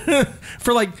 Right.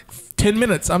 For like 10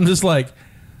 minutes, I'm just like,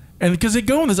 and because they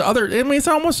go in this other, I mean, it's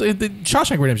almost the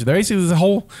Shawshank Redemption. There basically there's a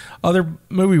whole other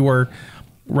movie where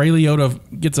Ray Liotta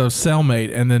gets a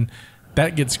cellmate, and then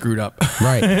that gets screwed up.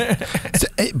 Right.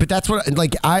 But that's what,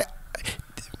 like,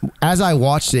 as I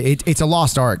watched it, it's a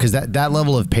lost art because that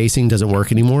level of pacing doesn't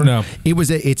work anymore. No.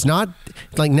 It's not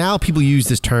like now people use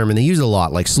this term and they use it a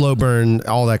lot, like slow burn,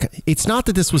 all that. It's not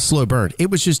that this was slow burn.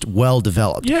 It was just well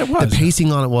developed. Yeah, it was. The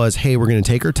pacing on it was, hey, we're going to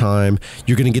take our time.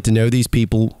 You're going to get to know these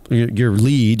people, your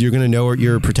lead. You're going to know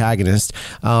your protagonist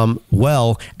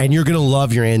well, and you're going to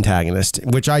love your antagonist,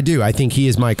 which I do. I think he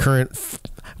is my current.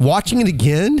 Watching it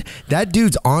again, that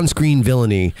dude's on-screen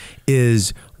villainy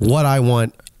is what I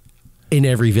want in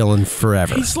every villain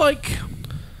forever.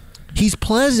 He's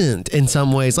pleasant in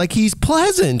some ways. Like, he's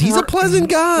pleasant. He's a pleasant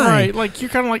guy. Right. Like, you're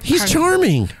kind of like... He's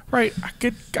charming. Right.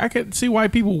 I could see why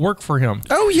people work for him.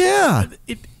 Oh, yeah.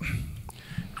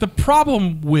 The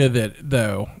problem with it,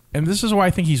 though, and this is why I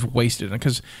think he's wasted,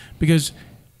 because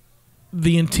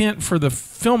the intent for the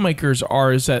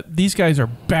filmmakers is that these guys are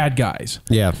bad guys.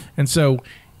 Yeah. And so,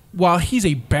 while he's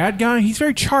a bad guy, he's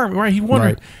very charming, right? He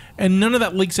wondered... Right. And none of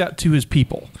that leaks out to his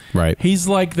people. Right. He's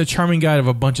like the charming guy of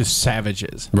a bunch of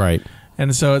savages. Right.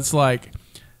 And so it's like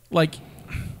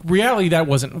reality that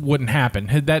wouldn't happen.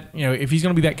 If he's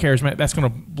going to be that charismatic, that's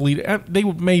going to bleed. They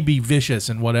may be vicious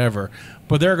and whatever,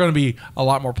 but they're going to be a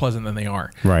lot more pleasant than they are.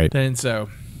 Right. And so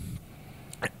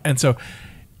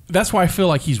that's why I feel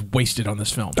like he's wasted on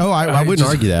this film. Oh, I wouldn't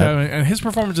argue that. And his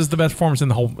performance is the best performance in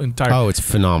the whole entire. Oh, it's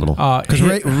phenomenal. Because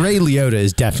Ray Liotta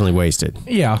is definitely wasted.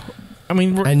 Yeah. I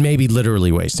mean, and maybe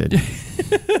literally wasted.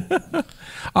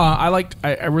 I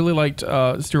really liked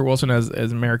Stuart Wilson as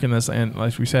American in this, and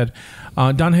like we said,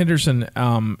 Don Henderson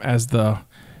as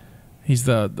he's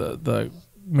the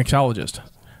mixologist.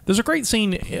 There's a great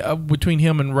scene between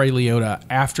him and Ray Liotta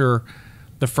after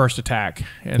the first attack,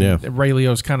 and Ray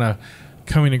Liotta's kind of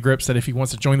coming to grips that if he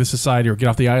wants to join the society or get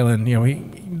off the island,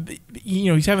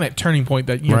 he's having that turning point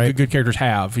that good characters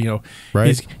have.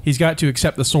 Right. He's got to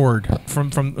accept the sword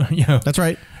from. That's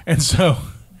right. And so,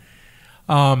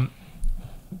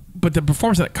 but the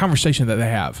performance of that conversation that they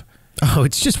have. Oh,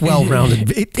 it's just well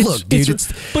rounded.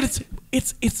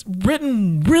 It's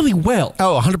written really well.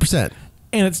 Oh, 100%.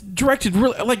 And it's directed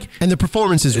really and the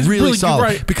performance is really solid,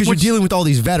 right, because you're dealing with all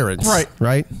these veterans,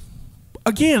 right?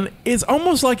 Again, it's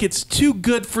almost like it's too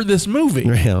good for this movie.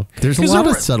 Yeah, there's a lot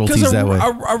of subtleties that way.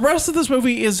 A rest of this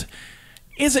movie is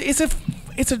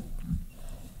a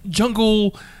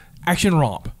jungle action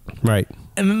romp, right?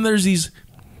 And then there's these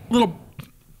little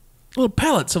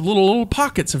pellets of little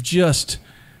pockets of just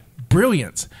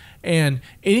brilliance. And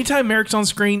anytime Merrick's on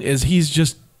screen, he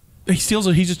just chews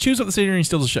up the scenery and he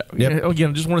steals the show. Yep. Again,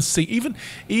 I just want to see even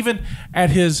at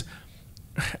his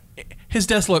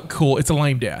deaths look cool. It's a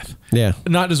lame death. Yeah.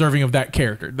 Not deserving of that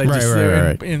character.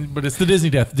 Right. But it's the Disney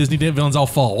death. Disney villains all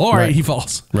fall. All right, he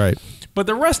falls. Right. But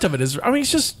the rest of it is,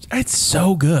 it's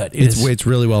so good. It's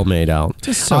really well made out.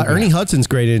 Just so Ernie Hudson's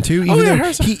great in it too. Even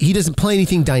though he doesn't play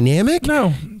anything dynamic.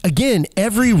 No. Again,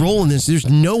 every role in this, there's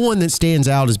no one that stands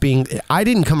out as being. I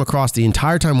didn't come across the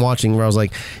entire time watching where I was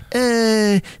like,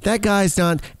 that guy's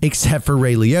not, except for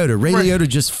Ray Liotta. Ray Liotta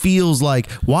just feels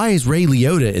like, why is Ray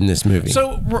Liotta in this movie?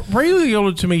 So Ray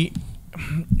Liotta, to me,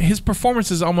 his performance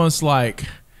is almost like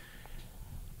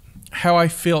how I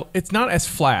feel. It's not as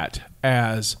flat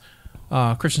as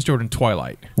Kristen Stewart in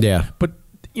Twilight. Yeah. But,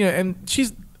 and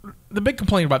the big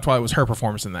complaint about Twilight was her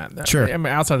performance in that. Sure. I mean,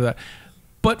 outside of that.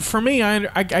 But for me,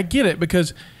 I get it,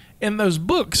 because in those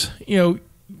books,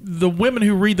 the women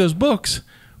who read those books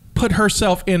put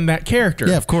herself in that character.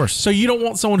 Yeah, of course. So you don't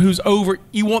want someone who's over,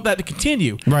 you want that to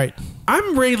continue. Right.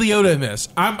 I'm Ray Liotta in this.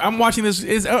 I'm watching this.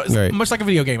 It's right. much like a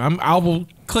video game. I will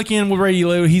click in with Ray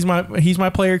Liotta. He's my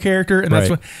player character, and that's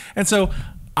what. And so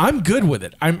I'm good with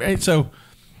it. I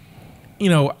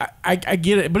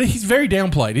get it, but he's very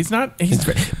downplayed. He's not.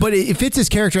 But it fits his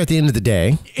character at the end of the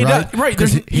day, right? Right.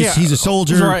 He's a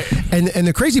soldier, right. And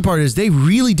the crazy part is they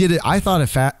really did it. I thought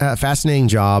a fascinating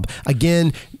job.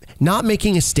 Again, not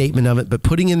making a statement of it, but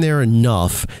putting in there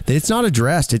enough that it's not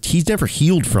addressed. He's never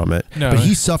healed from it, but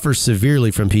he suffers severely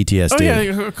from PTSD.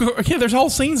 Oh yeah, there's whole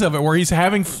scenes of it where he's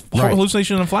having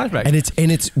hallucination and flashback,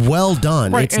 and it's well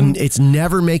done. Right. It's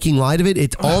never making light of it.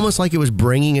 It's almost like it was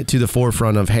bringing it to the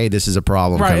forefront of, hey, this is a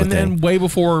problem. Right, and way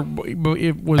before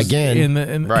it was again in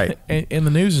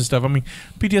the news and stuff. I mean,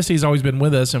 PTSD has always been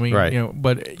with us. I mean,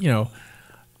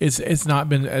 It's not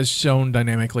been as shown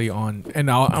dynamically on, and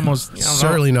almost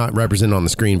certainly not represented on the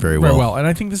screen very well. And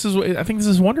I think this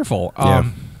is wonderful.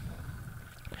 I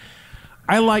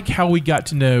like how we got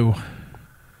to know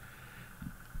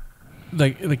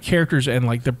the characters and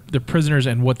like the prisoners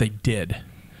and what they did,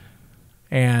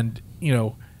 and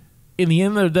in the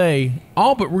end of the day,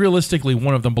 all but realistically,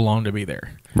 one of them belonged to be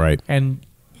there. Right. And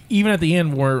even at the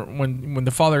end, when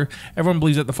the father, everyone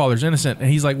believes that the father's innocent, and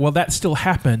he's like, well, that still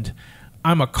happened.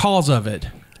 I'm a cause of it.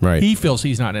 Right. He feels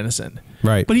he's not innocent.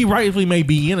 Right. But he rightfully may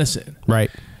be innocent. Right.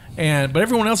 But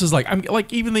everyone else is like, I'm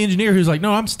like, even the engineer who's like,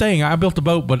 no, I'm staying. I built a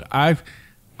boat, but I've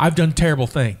done terrible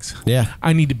things. Yeah.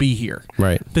 I need to be here.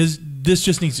 Right. This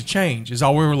just needs to change. Is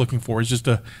all we were looking for. Is just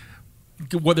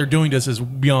what they're doing to us is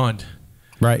beyond.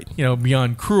 Right.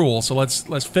 Beyond cruel. So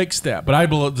let's fix that. But I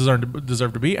deserve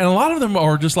to be. And a lot of them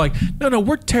are just like, no,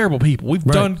 we're terrible people. We've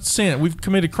done sin. We've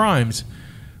committed crimes.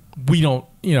 We don't,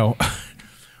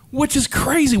 which is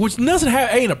crazy. Which doesn't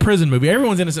ain't a prison movie.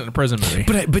 Everyone's innocent in a prison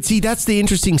movie. But see, that's the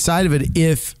interesting side of it.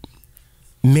 If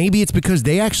maybe it's because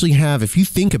they actually have, if you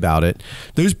think about it,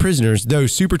 those prisoners,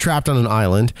 those super trapped on an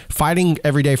island, fighting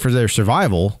every day for their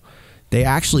survival, they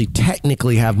actually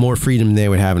technically have more freedom than they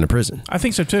would have in a prison. I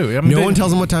think so too. No one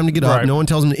tells them what time to get up. Right. No one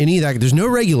tells them any of that. There's no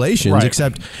regulations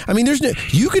except,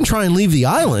 you can try and leave the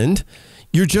island.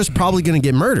 You're just probably going to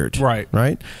get murdered. Right.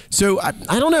 So I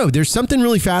don't know. There's something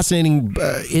really fascinating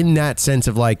in that sense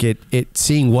of like it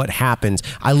seeing what happens.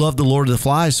 I love the Lord of the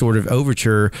Flies sort of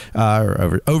overture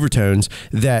or overtones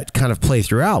that kind of play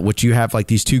throughout, which you have like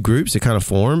these two groups that kind of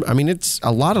form. I mean, it's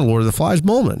a lot of Lord of the Flies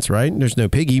moments, right? There's no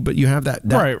Piggy, but you have that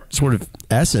sort of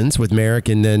essence with Merrick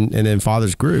and then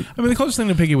Father's group. I mean, the closest thing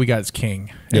to Piggy we got is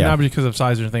King, and not because of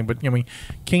size or anything, but I mean,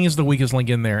 King is the weakest link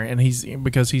in there, and he's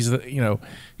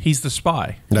the spy.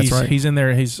 That's right. He's in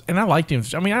there. And I liked him.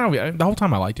 I mean, the whole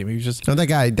time I liked him. He was just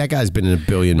that guy's been in a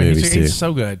billion movies too. He's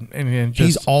so good, and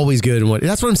he's always good.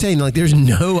 That's what I'm saying. Like, there's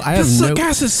no.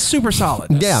 Cast is super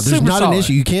solid. Yeah, there's not an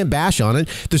issue. You can't bash on it.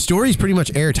 The story is pretty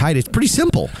much airtight. It's pretty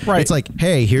simple. Right. It's like,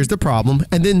 hey, here's the problem,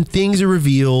 and then things are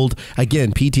revealed.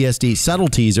 Again, PTSD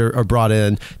subtleties are brought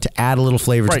in to add a little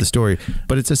flavor to the story.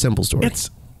 But it's a simple story.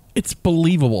 It's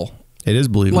believable. It is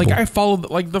believable. Like I follow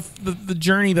the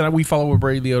journey that we follow where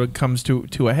Brady Liotta comes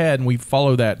to a head, and we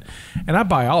follow that, and I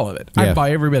buy all of it. Yeah. I buy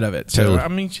every bit of it. So Totally. I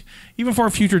mean, even for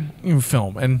a future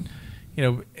film, and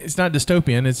it's not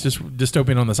dystopian. It's just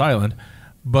dystopian on this island,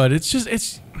 but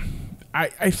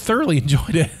I thoroughly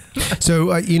enjoyed it.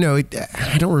 So I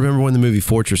don't remember when the movie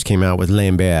Fortress came out with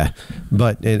Lambert,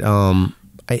 but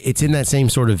it's in that same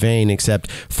sort of vein, except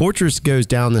Fortress goes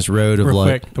down this road of Real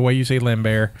quick, the way you say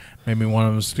Lambert made me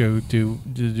want us to do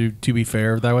To Be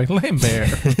Fair that way.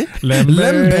 Lambert.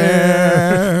 Lambert.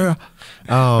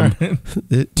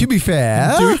 To be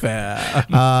fair.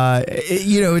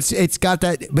 It's got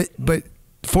that, but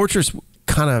Fortress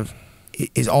kind of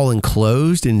is all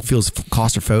enclosed and feels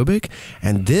claustrophobic,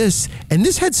 and this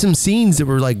had some scenes that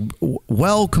were like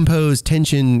well composed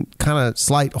tension, kind of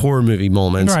slight horror movie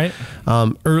moments, right?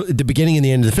 At the beginning and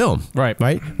the end of the film, right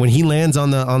when he lands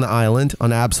on the island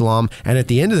on Absalom, and at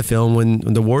the end of the film when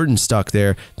the warden's stuck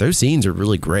there, those scenes are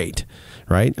really great,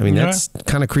 right? I mean, that's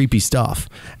kind of creepy stuff,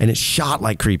 and it's shot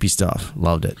like creepy stuff.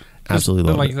 Loved it, absolutely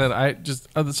loved it. Like that, I just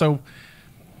so.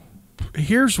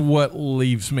 Here's what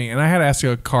leaves me, and I had to ask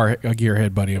a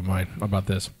gearhead buddy of mine about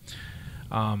this.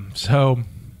 So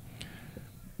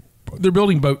they're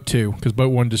building Boat 2 because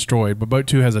Boat 1 destroyed, but Boat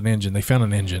 2 has an engine. They found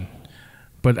an engine,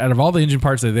 but out of all the engine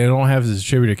parts that they don't have is a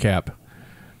distributor cap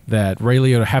that Ray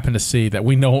Liotta happened to see that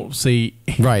we don't see.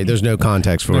 Right, there's no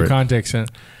context for it. No context,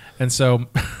 and so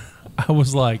I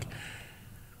was like,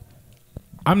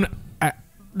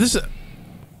 this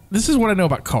is what I know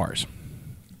about cars.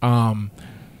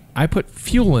 I put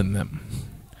fuel in them,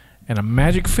 and a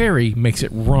magic fairy makes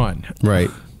it run. Right.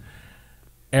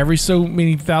 Every so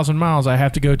many thousand miles, I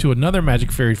have to go to another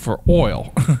magic fairy for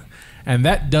oil, and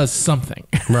that does something.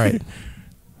 Right.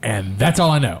 And that's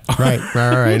all I know. Right.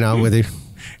 Now I'm with you.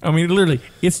 I mean, literally,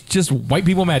 it's just white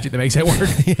people magic that makes that work.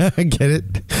 Yeah, I get it.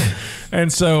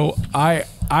 And so I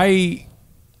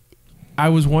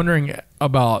was wondering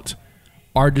about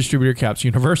our distributor caps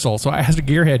Universal. So I asked a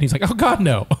gearhead, and he's like, oh, God,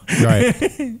 no. Right.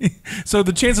 So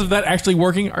the chances of that actually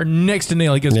working are next to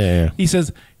nil. He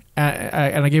says,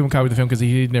 and I gave him a copy of the film because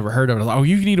he'd never heard of it. I was like, oh,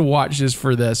 you need to watch this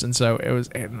for this. And so it was,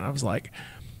 and I was like,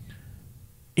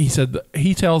 he said,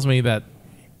 he tells me that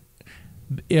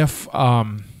if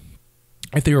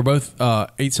they were both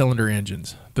 8-cylinder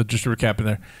engines, the distributor cap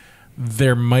in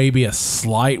there may be a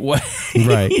slight way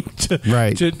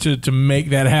to make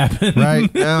that happen.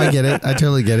 Right. No, I get it. I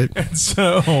totally get it. And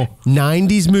so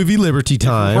 90s movie Liberty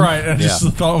time. Right. I just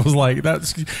thought it was like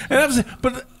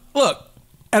but look,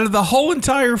 out of the whole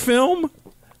entire film,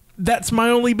 that's my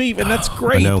only beef, and that's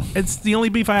great. I know. It's the only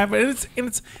beef I have, and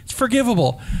it's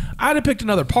forgivable. I'd have picked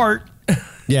another part.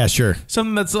 Yeah, sure.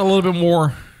 Something that's a little bit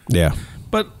more. Yeah.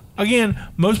 But again,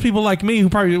 most people like me who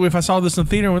probably, if I saw this in the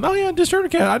theater, went, "Oh yeah,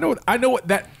 distributor cap. I know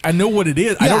what it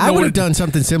is." Yeah, I would have done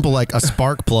something simple like a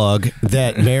spark plug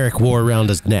that Merrick wore around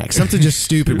his neck. Something just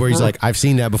stupid where he's like, "I've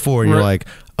seen that before," and you're like,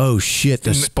 oh shit,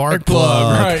 the spark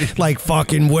plug, plug. right. Like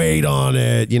fucking wait on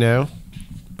it, you know?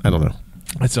 I don't know.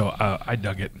 And so I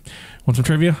dug it. Want some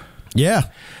trivia? Yeah.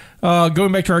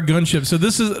 Going back to our gunship. So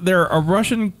they're a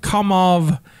Russian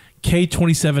Kamov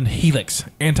K-27 Helix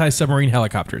anti-submarine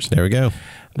helicopters. There we go.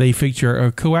 They feature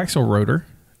a coaxial rotor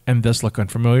and thus look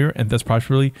unfamiliar and thus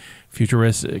possibly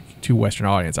futuristic to Western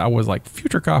audience. I was like,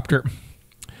 futurecopter.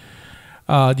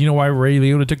 Do you know why Ray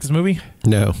Liotta took this movie?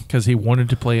 No. Because he wanted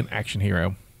to play an action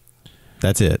hero.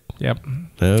 That's it. Yep.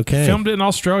 Okay. Filmed it in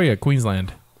Australia,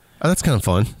 Queensland. Oh, that's kind of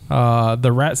fun.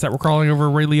 The rats that were crawling over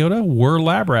Ray Liotta were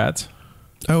lab rats.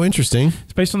 Oh, interesting.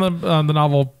 It's based on the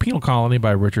novel Penal Colony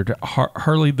by Richard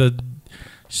Hurley. The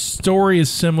story is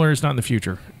similar. It's not in the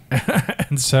future.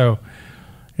 And so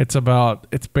it's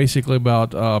basically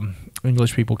about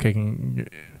English people kicking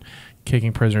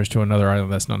prisoners to another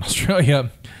island that's not Australia.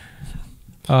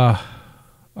 And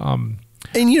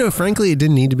frankly, it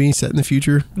didn't need to be set in the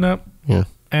future. No. Yeah.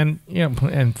 And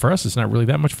and for us, it's not really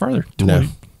that much farther.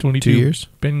 22 2 years.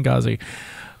 Benghazi.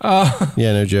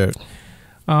 Yeah, no joke.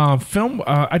 Film.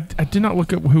 I did not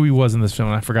look up who he was in this film.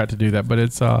 And I forgot to do that. But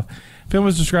it's film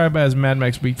was described as Mad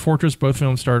Max Beat Fortress. Both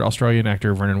films starred Australian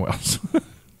actor Vernon Wells.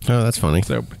 Oh, that's funny.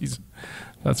 So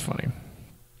that's funny.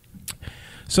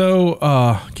 So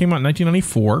came out in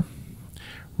 1994.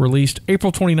 Released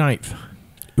April 29th.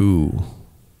 Ooh.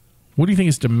 What do you think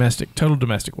his total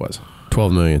domestic was?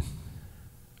 12 million.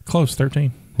 Close,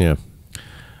 13. Yeah.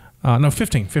 No,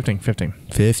 15.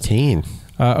 15.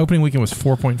 Opening weekend was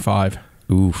 4.5.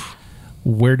 Oof.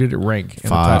 Where did it rank? In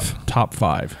 5. The top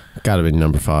 5. Gotta be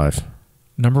number 5.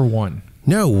 Number 1.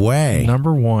 No way.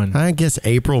 Number 1. I guess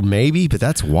April maybe, but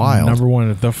that's wild. Number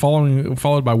 1. The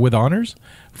followed by With Honors,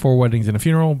 4 Weddings and a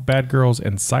Funeral, Bad Girls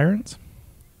and Sirens.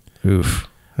 Oof.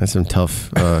 That's some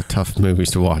tough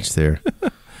movies to watch there.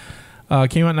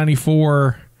 Came out in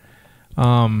 94.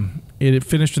 It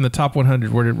finished in the top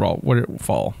 100. Where did it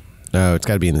fall? Oh, it's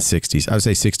got to be in the 60s. I would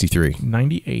say 63.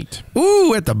 98.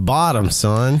 Ooh, at the bottom,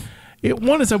 son. It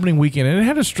won its opening weekend, and it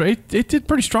had it did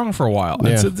pretty strong for a while.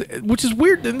 Yeah. Which is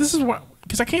weird. And this is why,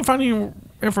 because I can't find any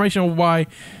information on why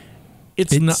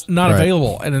it's not right.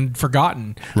 available and then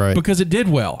forgotten. Right. Because it did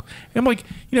well. And I'm like,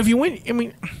 if you win,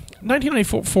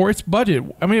 1994, its budget.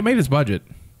 It made its budget.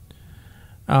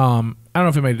 I don't know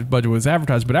if it made its budget was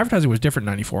advertised, but advertising was different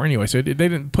in 94 anyway. So they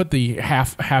didn't put the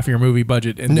half your movie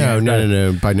budget in.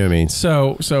 No, by no means.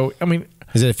 So is it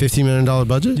a $15 million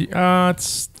budget?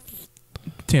 It's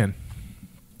 10.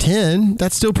 10?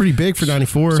 That's still pretty big for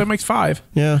 94. So it makes 5.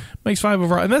 Yeah. Makes 5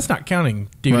 overall. And that's not counting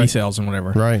DVD sales and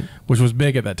whatever. Right. Which was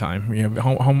big at that time.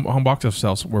 Home box office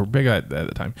sales were big at the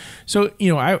time. So,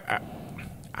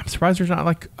 I'm surprised there's not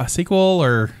like a sequel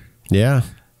or... Yeah.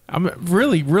 I'm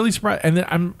really, really surprised. And then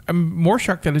I'm more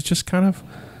shocked that it's just kind of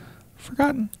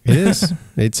forgotten. It is.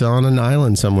 It's on an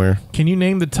island somewhere. Can you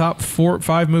name the top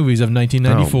 5 movies of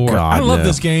 1994? Oh, God, I love no.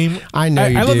 this game. I know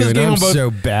you I love do, this game and I'm on both.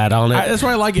 so bad on it. That's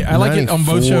why I like it. I like it on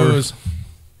both 94. shows.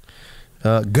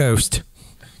 Ghost.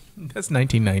 That's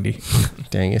 1990.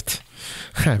 Dang it.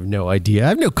 I have no idea. I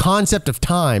have no concept of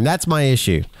time. That's my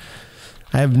issue.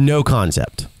 I have no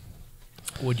concept.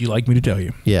 Would you like me to tell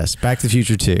you? Yes. Back to the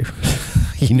Future 2.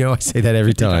 I say that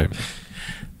every time.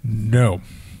 No.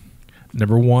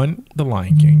 Number 1, The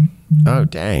Lion King. Oh,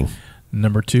 dang.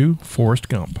 Number 2, Forrest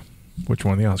Gump, which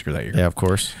won the Oscar that year. Yeah, of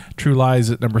course. True Lies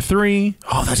at number 3.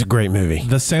 Oh, that's a great movie.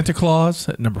 The Santa Claus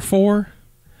at number 4.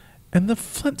 And The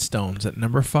Flintstones at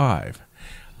number 5.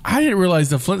 I didn't realize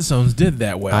The Flintstones did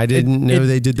that well. I didn't know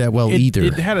they did that well either.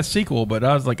 It had a sequel, but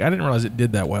I was like, I didn't realize it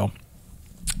did that well.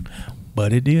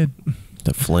 But it did.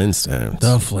 The Flintstones.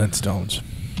 The Flintstones.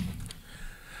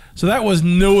 So that was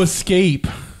No Escape.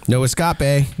 No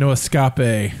Escape. No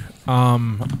Escape.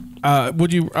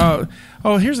 Would you?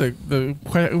 Here's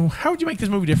how would you make this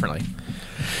movie differently?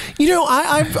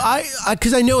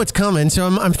 Because I know it's coming, so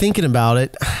I'm thinking about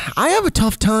it. I have a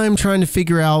tough time trying to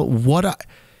figure out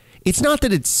it's not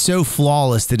that it's so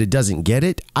flawless that it doesn't get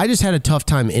it. I just had a tough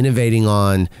time innovating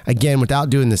on, again, without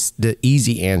doing the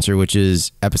easy answer, which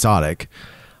is episodic.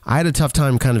 I had a tough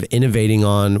time kind of innovating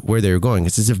on where they were going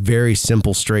because it's a very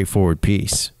simple, straightforward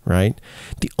piece, right?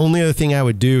 The only other thing I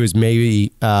would do is maybe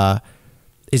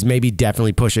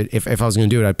definitely push it. If I was going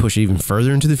to do it, I'd push it even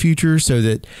further into the future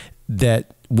so that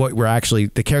what we're actually,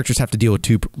 the characters have to deal with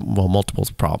multiple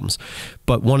problems.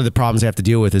 But one of the problems they have to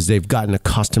deal with is they've gotten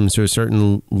accustomed to a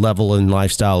certain level and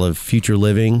lifestyle of future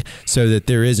living so that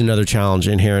there is another challenge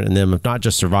inherent in them of not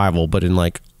just survival, but in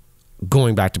like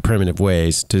going back to primitive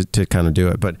ways to kind of do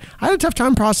it. But I had a tough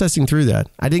time processing through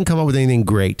that. I didn't come up with anything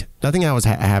great. Nothing I was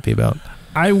happy about.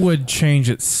 I would change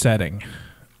its setting.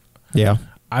 Yeah.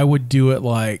 I would do it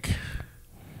like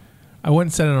I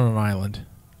wouldn't set it on an island.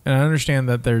 And I understand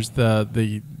that there's the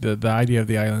idea of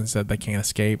the islands that they can't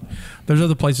escape. There's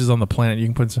other places on the planet you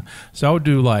can put. So I would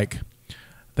do like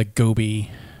the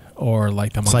Gobi or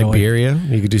like the Mongolia. Siberia.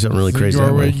 You could do something really crazy.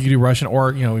 Or you could do Russian,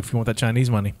 or if you want that Chinese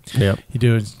money, yep. You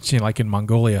do it like in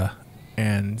Mongolia,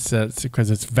 and so because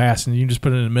it's vast, and you can just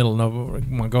put it in the middle of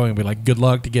Mongolia and be like, "Good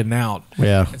luck to getting out."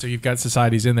 Yeah. And so you've got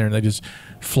societies in there, and they just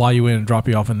fly you in and drop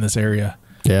you off in this area.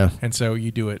 Yeah. And so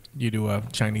you do a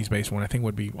Chinese-based one. I think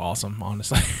would be awesome,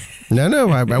 honestly. No,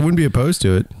 I wouldn't be opposed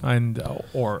to it. And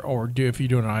if you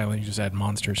do an island, you just add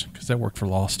monsters because that worked for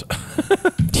Lost.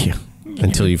 Yeah.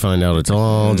 Until you find out it's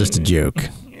all just a joke.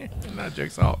 Yeah, not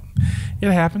jokes at all.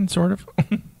 It happened, sort of.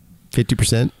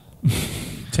 50%?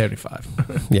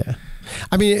 75. Yeah.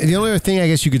 I mean, the only other thing I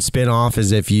guess you could spin off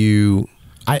is if you...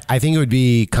 I think it would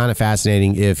be kind of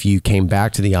fascinating if you came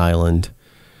back to the island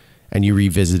and you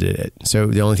revisited it. So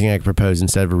the only thing I could propose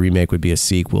instead of a remake would be a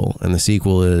sequel. And the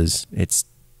sequel it's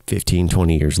 15,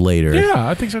 20 years later. Yeah,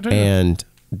 I think so too. And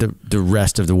the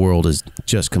rest of the world is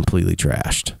just completely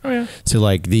trashed. Oh, yeah. So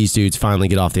like these dudes finally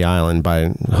get off the island by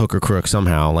hook or crook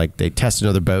somehow. Like they test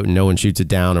another boat and no one shoots it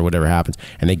down or whatever happens.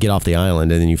 And they get off the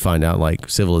island and then you find out like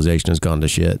civilization has gone to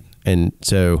shit. And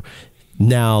so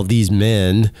now these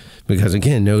men, because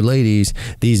again, no ladies,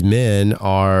 these men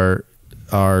are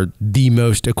the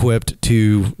most equipped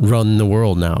to run the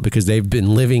world now because they've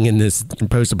been living in this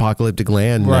post-apocalyptic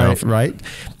land now, right?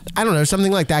 I don't know.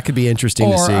 Something like that could be interesting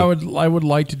to see. I would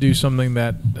like to do something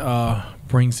that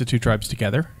brings the two tribes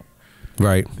together.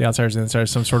 Right. The outsiders and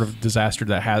insiders, some sort of disaster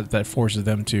that forces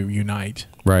them to unite.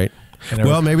 Right.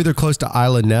 Well, maybe they're close to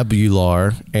Isla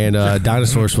Nebular and a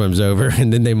dinosaur swims over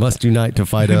and then they must unite to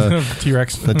fight a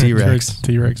T-Rex. A T-Rex.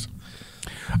 T-Rex.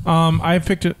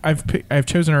 I've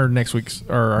chosen our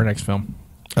next film.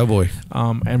 Oh boy.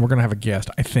 And we're gonna have a guest.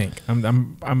 I think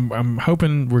I'm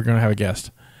hoping we're gonna have a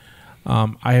guest.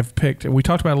 I have picked. We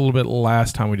talked about it a little bit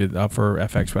last time we did for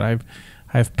FX, but I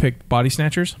have picked Body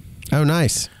Snatchers. Oh,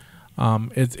 nice.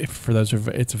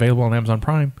 It's available on Amazon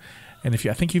Prime, and if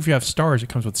you have Stars, it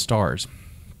comes with Stars.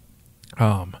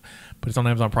 But it's on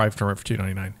Amazon Prime for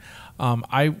 $2.99.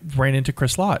 I ran into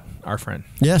Chris Lott, our friend.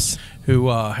 Yes. Who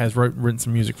has written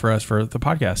some music for us for the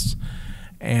podcasts.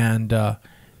 And the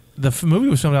movie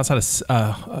was filmed outside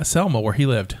of Selma, where he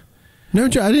lived. No, I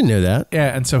didn't know that.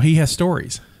 Yeah, and so he has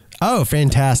stories. Oh,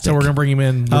 fantastic. So we're going to bring him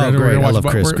in. Great. I love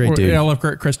Chris. Great dude. Yeah, I love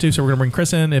Chris, too. So we're going to bring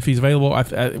Chris in if he's available.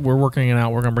 We're working it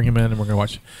out. We're going to bring him in, and we're going to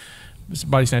watch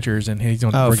Body Snatchers, and he's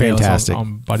going to fantastic.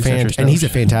 on Body Snatchers. And he's a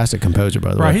fantastic composer,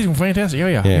 by the way. Right, he's fantastic.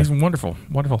 Yeah. He's wonderful.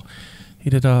 He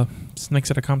did Snakes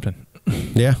at a Compton.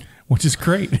 Yeah. Which is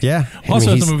great. Yeah.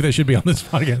 Also, it's a movie that should be on this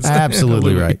podcast.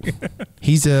 Absolutely right.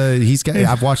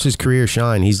 I've watched his career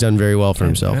shine. He's done very well for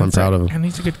himself. I'm proud of him. And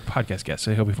he's a good podcast guest,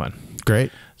 so he'll be fun.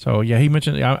 Great. So, yeah, he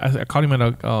mentioned, I caught him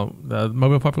at the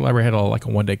Mobile Public Library had a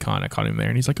one-day con. I caught him there,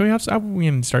 and he's like, oh, yeah,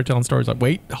 and started telling stories. Like,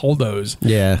 wait, hold those.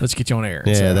 Yeah. Let's get you on air.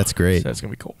 Yeah, so, that's great. So that's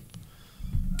going to be cool.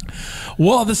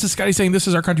 Well, this is Scotty saying this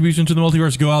is our contribution to the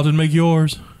multiverse. Go out and make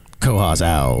yours. Koha's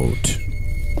out.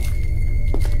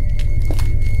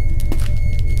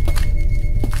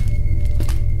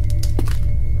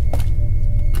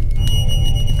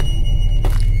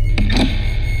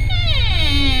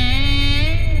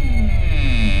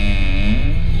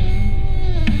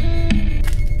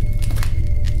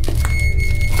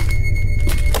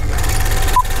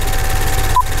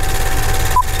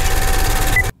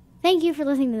 Thank you for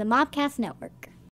listening to the Mopcast Network.